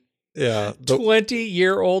 Andy. Yeah.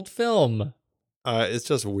 20-year-old film. It's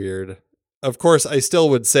just weird. Of course, I still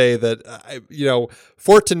would say that,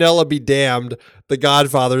 Fortunella be damned, the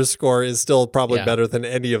Godfather score is still probably better than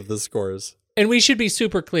any of the scores. And we should be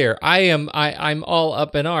super clear. I'm all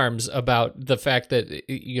up in arms about the fact that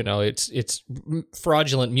it's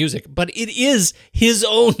fraudulent music, but it is his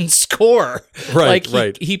own score.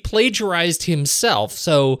 Right, He plagiarized himself,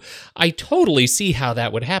 so I totally see how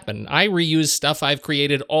that would happen. I reuse stuff I've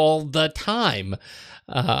created all the time.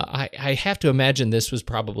 I have to imagine this was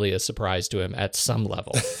probably a surprise to him at some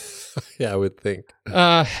level. Yeah, I would think.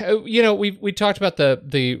 We talked about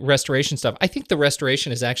the restoration stuff. I think the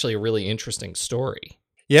restoration is actually a really interesting story.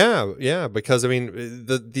 Yeah, because I mean,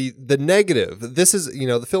 the negative. This is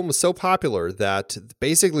the film was so popular that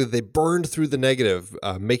basically they burned through the negative,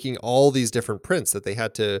 making all these different prints that they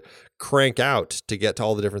had to crank out to get to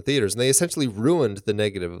all the different theaters, and they essentially ruined the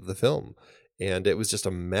negative of the film, and it was just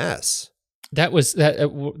a mess. That was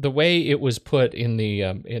the way it was put in the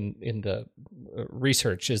in the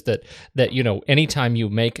research is that anytime you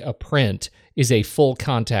make a print is a full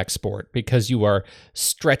contact sport because you are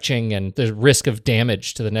stretching and the risk of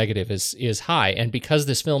damage to the negative is high. And because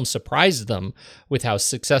this film surprised them with how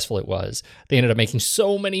successful it was, they ended up making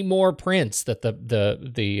so many more prints that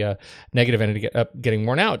the negative ended up getting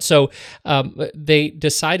worn out. So they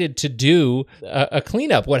decided to do a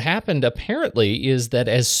cleanup. What happened apparently is that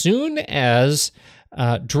as soon as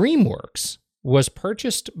DreamWorks was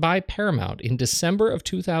purchased by Paramount in December of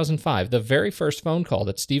 2005, the very first phone call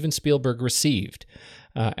that Steven Spielberg received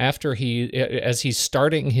as he's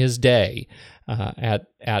starting his day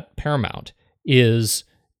at Paramount is,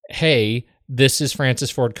 hey, this is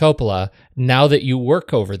Francis Ford Coppola. Now that you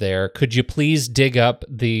work over there, could you please dig up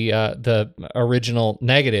the original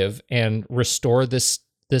negative and restore this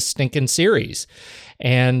stinking series?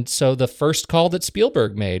 And so the first call that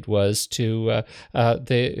Spielberg made was to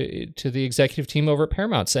the executive team over at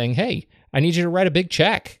Paramount saying, hey, I need you to write a big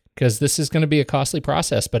check because this is going to be a costly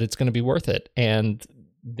process, but it's going to be worth it. And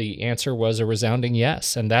the answer was a resounding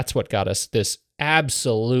yes. And that's what got us this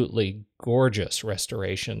absolutely gorgeous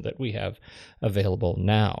restoration that we have available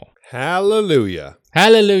now. Hallelujah.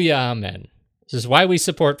 Hallelujah. Amen. This is why we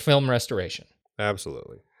support film restoration.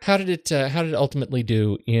 Absolutely. How did it ultimately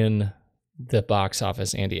do in the box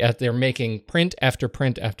office, Andy? They're making print after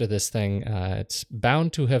this thing. It's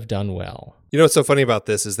bound to have done well. What's so funny about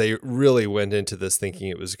this is they really went into this thinking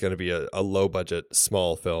it was going to be a low-budget,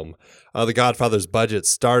 small film. The Godfather's budget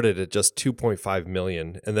started at just $2.5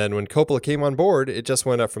 million, and then when Coppola came on board, it just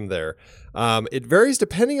went up from there. It varies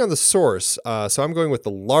depending on the source, so I'm going with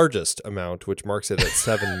the largest amount, which marks it at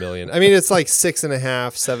 $7 million. I mean, it's like $6.5,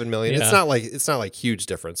 $7 million. Yeah. It's not like huge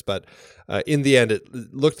difference, but in the end,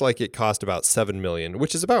 it looked like it cost about $7 million,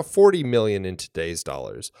 which is about $40 million in today's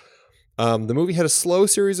dollars. The movie had a slow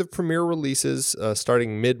series of premiere releases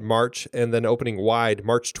starting mid-March and then opening wide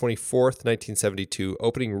March 24th, 1972,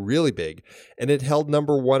 opening really big. And it held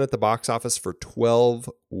number one at the box office for 12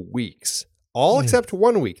 weeks. All except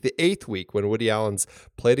 1 week, the 8th week, when Woody Allen's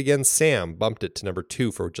Play It Again, Sam bumped it to number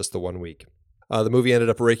 2 for just the 1 week. The movie ended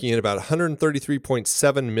up raking in about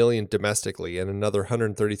 $133.7 million domestically and another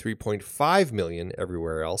 $133.5 million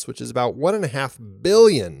everywhere else, which is about $1.5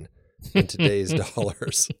 billion in today's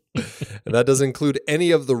dollars. And that doesn't include any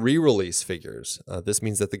of the re-release figures. This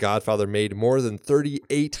means that The Godfather made more than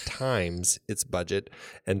 38 times its budget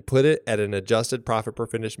and put it at an adjusted profit per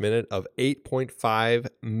finished minute of $8.5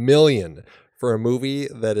 million for a movie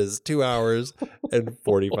that is 2 hours and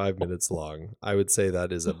 45 minutes long. I would say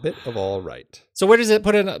that is a bit of all right. So where does it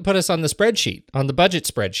put us on the spreadsheet, on the budget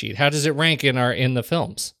spreadsheet? How does it rank in the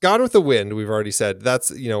films? Gone with the Wind, we've already said,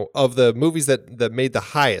 that's, of the movies that made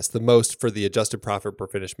the most for the adjusted profit per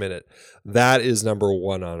finished minute, that is number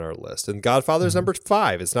 1 on our list. And Godfather is number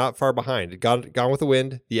 5. It's not far behind. Gone with the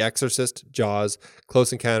Wind, The Exorcist, Jaws,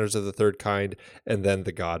 Close Encounters of the Third Kind, and then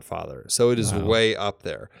The Godfather. So it is way up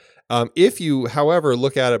there. If you, however,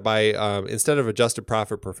 look at it by, instead of adjusted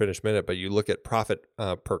profit per finished minute, but you look at profit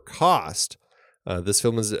per cost, this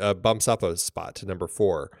film bumps up a spot to number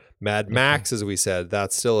 4. Mad Max, as we said,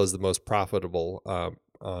 that still is the most profitable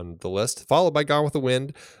on the list, followed by Gone with the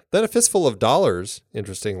Wind, then A Fistful of Dollars,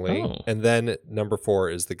 interestingly, and then number 4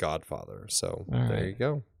 is The Godfather. So there you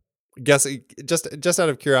go. Guess, just out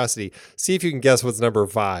of curiosity, see if you can guess what's number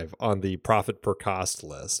 5 on the profit per cost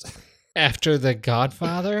list. After The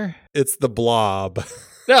Godfather? It's The Blob.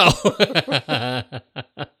 No.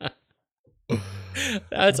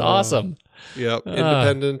 That's awesome. Yep.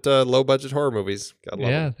 Independent, low-budget horror movies. God love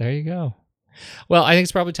them. There you go. Well, I think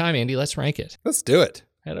it's probably time, Andy. Let's rank it. Let's do it.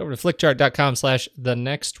 Head over to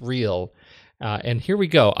flickchart.com/thenextreel. And here we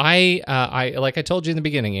go. I like I told you in the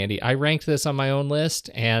beginning, Andy, I ranked this on my own list,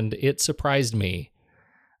 and it surprised me.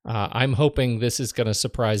 I'm hoping this is going to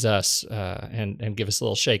surprise us and give us a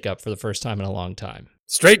little shake-up for the first time in a long time.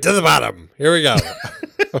 Straight to the bottom. Here we go.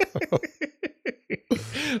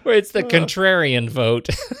 Where it's the contrarian vote.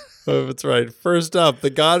 Oh, that's right. First up, The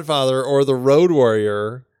Godfather or The Road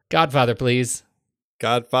Warrior. Godfather, please.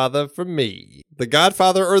 Godfather for me. The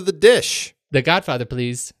Godfather or The Dish. The Godfather,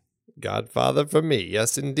 please. Godfather for me.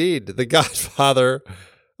 Yes, indeed. The Godfather.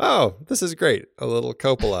 Oh, this is great. A little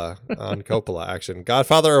Coppola on Coppola action.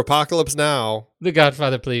 Godfather or Apocalypse Now. The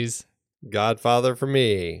Godfather, please. Godfather for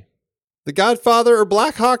me. The Godfather or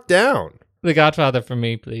Black Hawk Down. The Godfather for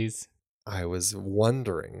me, please. I was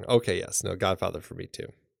wondering. Okay, yes. No, Godfather for me too.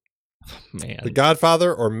 Man. The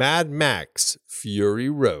Godfather or Mad Max Fury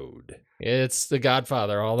Road. It's The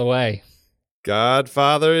Godfather all the way.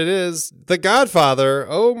 Godfather it is. The Godfather,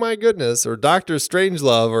 oh my goodness, or Dr.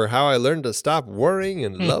 Strangelove, or How I Learned to Stop Worrying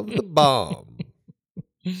and Love the Bomb.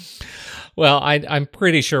 Well, I'm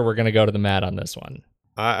pretty sure we're going to go to the mat on this one.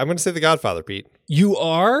 I'm going to say The Godfather, Pete. You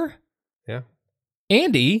are? Yeah.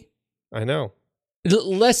 Andy? I know.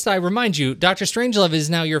 Lest I remind you, Dr. Strangelove is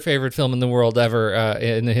now your favorite film in the world ever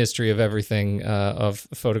in the history of everything of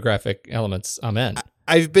photographic elements. Amen.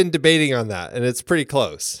 I've been debating on that, and it's pretty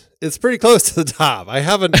close. It's pretty close to the top. I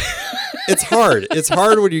haven't. It's hard. It's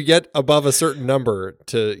hard when you get above a certain number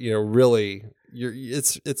to, really.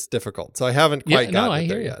 It's difficult. So I haven't quite gotten it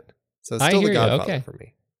there yet. So it's still The Godfather for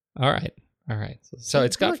me. All right. So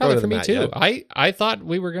it's Godfather for me too. I thought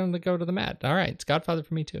we were going to go to the mat. All right, it's Godfather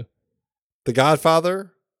for me too. The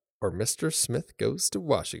Godfather or Mr. Smith Goes to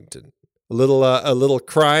Washington. A little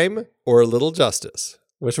crime or a little justice.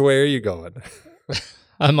 Which way are you going?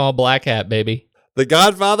 I'm all black hat, baby. The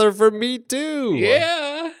Godfather for me too.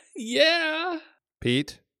 Yeah.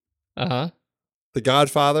 Pete? Uh-huh. The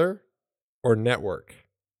Godfather or Network?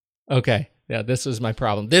 Okay. Yeah, this was my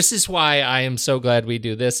problem. This is why I am so glad we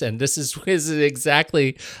do this, and this is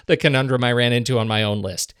exactly the conundrum I ran into on my own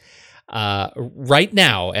list. Right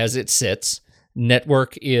now, as it sits,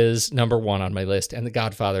 Network is number 1 on my list, and The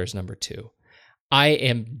Godfather is number 2. I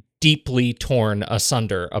am deeply torn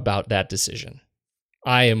asunder about that decision.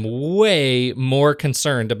 I am way more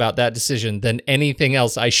concerned about that decision than anything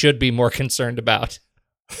else I should be more concerned about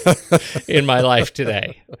in my life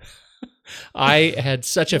today. I had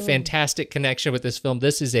such a fantastic connection with this film.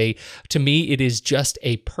 This is to me, it is just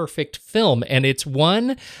a perfect film. And it's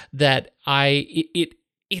one that it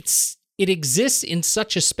exists in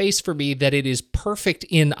such a space for me that it is perfect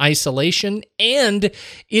in isolation, and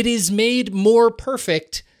it is made more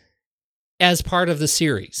perfect as part of the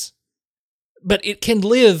series. But it can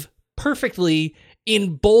live perfectly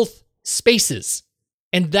in both spaces,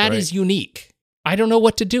 and that is unique. I don't know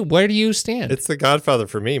what to do. Where do you stand? It's The Godfather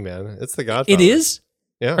for me, man. It's The Godfather. It is?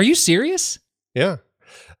 Yeah. Are you serious? Yeah.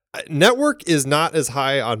 Network is not as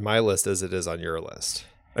high on my list as it is on your list.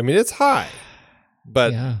 I mean, it's high,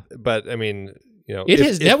 but I mean,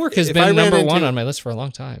 Network has been number 1 on my list for a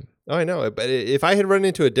long time. Oh, I know. But if I had run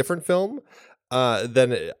into a different film,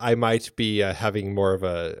 then I might be having more of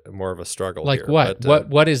a struggle. Like here. what? But,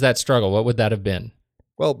 what is that struggle? What would that have been?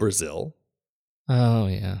 Well, Brazil. Oh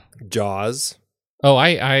yeah. Jaws. Oh,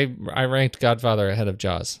 I ranked Godfather ahead of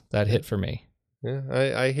Jaws. That hit for me. Yeah,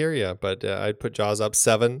 I hear you, but I'd put Jaws up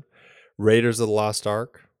 7. Raiders of the Lost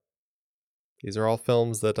Ark. These are all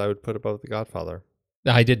films that I would put above The Godfather.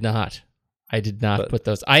 I did not. I did not put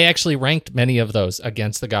those. I actually ranked many of those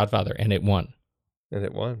against The Godfather, and it won.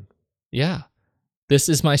 Yeah. This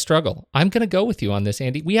is my struggle. I'm going to go with you on this,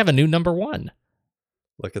 Andy. We have a new number one.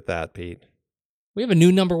 Look at that, Pete. We have a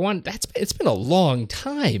new number one. It's been a long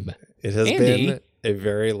time. It has Andy. been a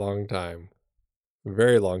very long time.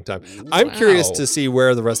 Very long time. I'm curious to see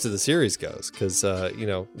where the rest of the series goes because,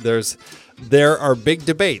 there are big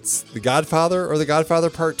debates. The Godfather or The Godfather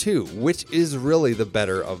Part 2, which is really the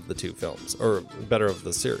better of the two films or better of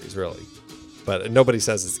the series, really. But nobody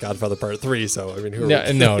says it's Godfather Part 3, so, I mean, who are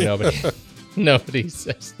we? No, nobody. Nobody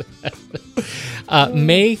says that.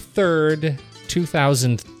 May 3rd,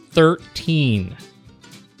 2013,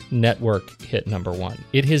 network hit number one.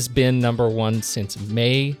 It has been number one since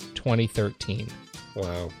May 2013.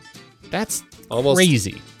 Wow. That's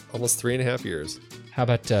crazy. Almost 3.5 years. How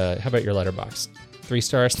about your letterbox? 3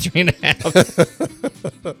 stars,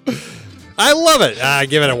 3.5. I love it. I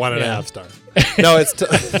give it a 1.5 star. No,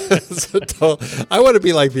 I want to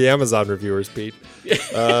be like the Amazon reviewers, Pete.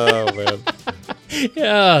 Oh man.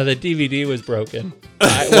 Yeah, the DVD was broken.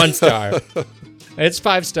 1 star. It's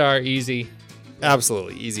 5-star, easy.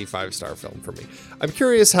 Absolutely easy 5-star film for me. I'm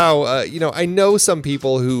curious how I know some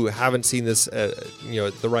people who haven't seen this at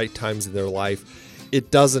the right times in their life.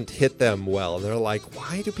 It doesn't hit them well, and they're like,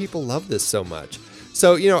 why do people love this so much?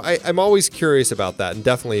 So I'm always curious about that, and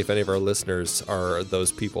definitely if any of our listeners are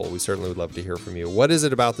those people, we certainly would love to hear from you. What is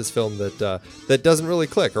it about this film that doesn't really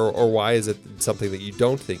click, or why is it something that you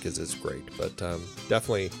don't think is as great? But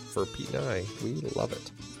definitely for Pete and I, we love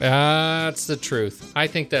it. That's the truth. I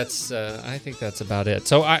think that's about it.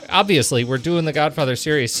 So obviously we're doing the Godfather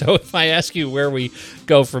series. So if I ask you where we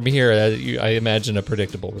go from here, I imagine a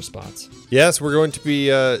predictable response. Yes, we're going to be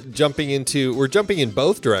jumping in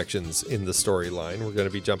both directions in the storyline. We're going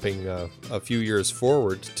to be jumping a few years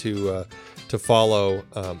forward to follow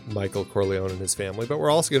Michael Corleone and his family, but we're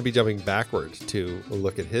also going to be jumping backward to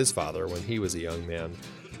look at his father when he was a young man.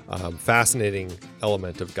 Fascinating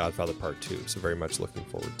element of Godfather Part 2. So very much looking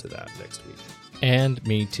forward to that next week. And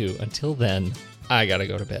me too. Until then, I gotta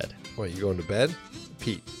go to bed. What, you going to bed?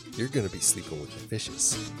 Pete, you're going to be sleeping with the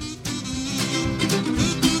fishes.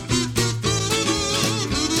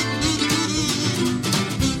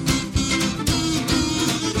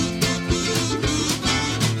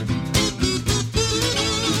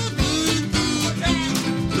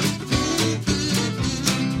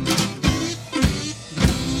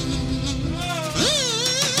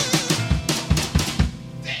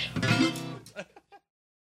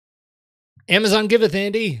 Amazon giveth,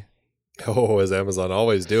 Andy. Oh, as Amazon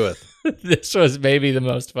always doeth. This was maybe the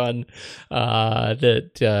most fun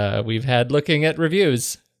that we've had looking at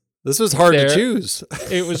reviews. This was hard to choose.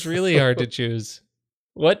 It was really hard to choose.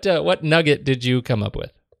 What nugget did you come up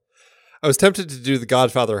with? I was tempted to do the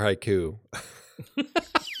Godfather haiku.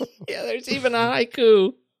 Yeah, there's even a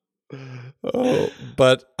haiku. Oh,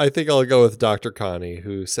 but I think I'll go with Dr. Connie,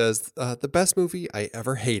 who says, the best movie I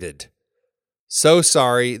ever hated. So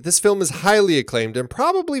sorry, this film is highly acclaimed and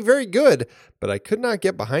probably very good, but I could not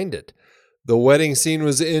get behind it. The wedding scene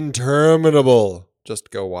was interminable.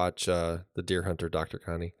 Just go watch The Deer Hunter, Dr.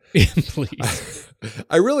 Connie. Please.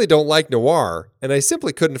 I really don't like noir, and I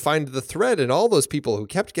simply couldn't find the thread in all those people who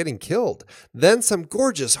kept getting killed. Then some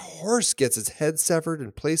gorgeous horse gets its head severed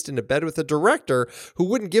and placed in a bed with a director who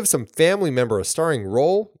wouldn't give some family member a starring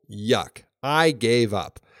role. Yuck. I gave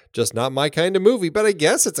up. Just not my kind of movie, but I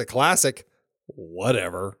guess it's a classic.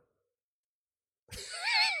 Whatever.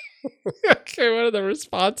 Okay, what are the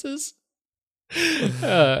responses?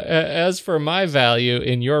 As for my value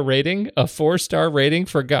in your rating, a 4-star rating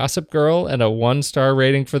for Gossip Girl and a 1-star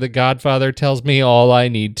rating for The Godfather tells me all I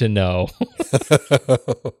need to know.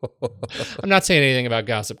 I'm not saying anything about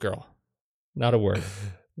Gossip Girl. Not a word.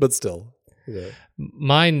 But still. Yeah.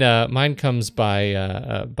 Mine comes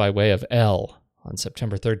by way of L on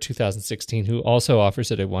September 3rd, 2016, who also offers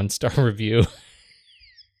it a 1-star review.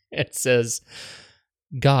 It says,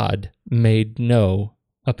 God made no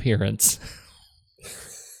appearance.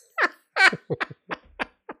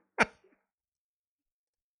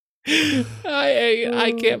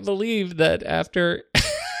 I can't believe that after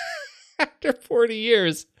 40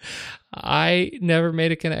 years, I never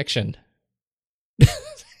made a connection.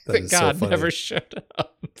 That God so never showed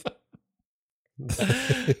up.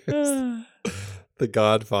 The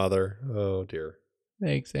Godfather. Oh, dear.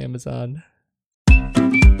 Thanks, Amazon.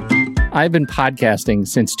 I've been podcasting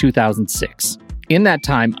since 2006. In that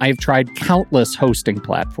time, I've tried countless hosting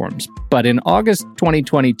platforms. But in August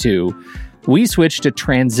 2022, we switched to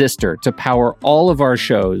Transistor to power all of our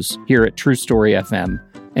shows here at True Story FM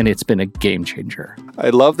and it's been a game changer. I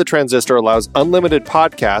love the Transistor allows unlimited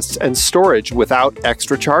podcasts and storage without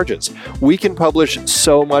extra charges. We can publish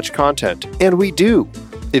so much content, and we do.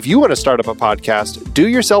 If you want to start up a podcast, do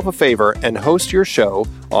yourself a favor and host your show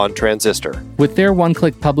on Transistor. With their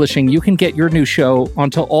one-click publishing, you can get your new show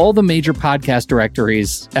onto all the major podcast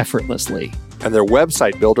directories effortlessly. And their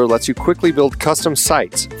website builder lets you quickly build custom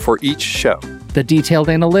sites for each show. The detailed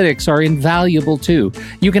analytics are invaluable too.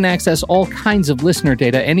 You can access all kinds of listener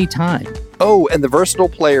data anytime. Oh, and the versatile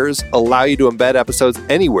players allow you to embed episodes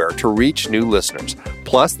anywhere to reach new listeners.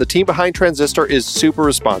 Plus, the team behind Transistor is super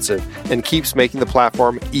responsive and keeps making the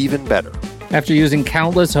platform even better. After using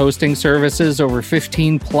countless hosting services over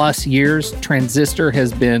 15 plus years, Transistor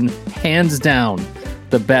has been, hands down,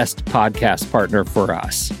 the best podcast partner for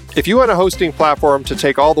us. If you want a hosting platform to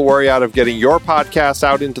take all the worry out of getting your podcast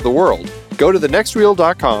out into the world, go to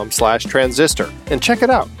thenextreel.com/transistor and check it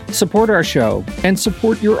out. Support our show and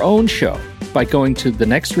support your own show by going to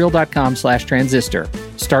thenextreel.com/transistor.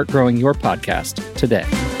 Start growing your podcast today.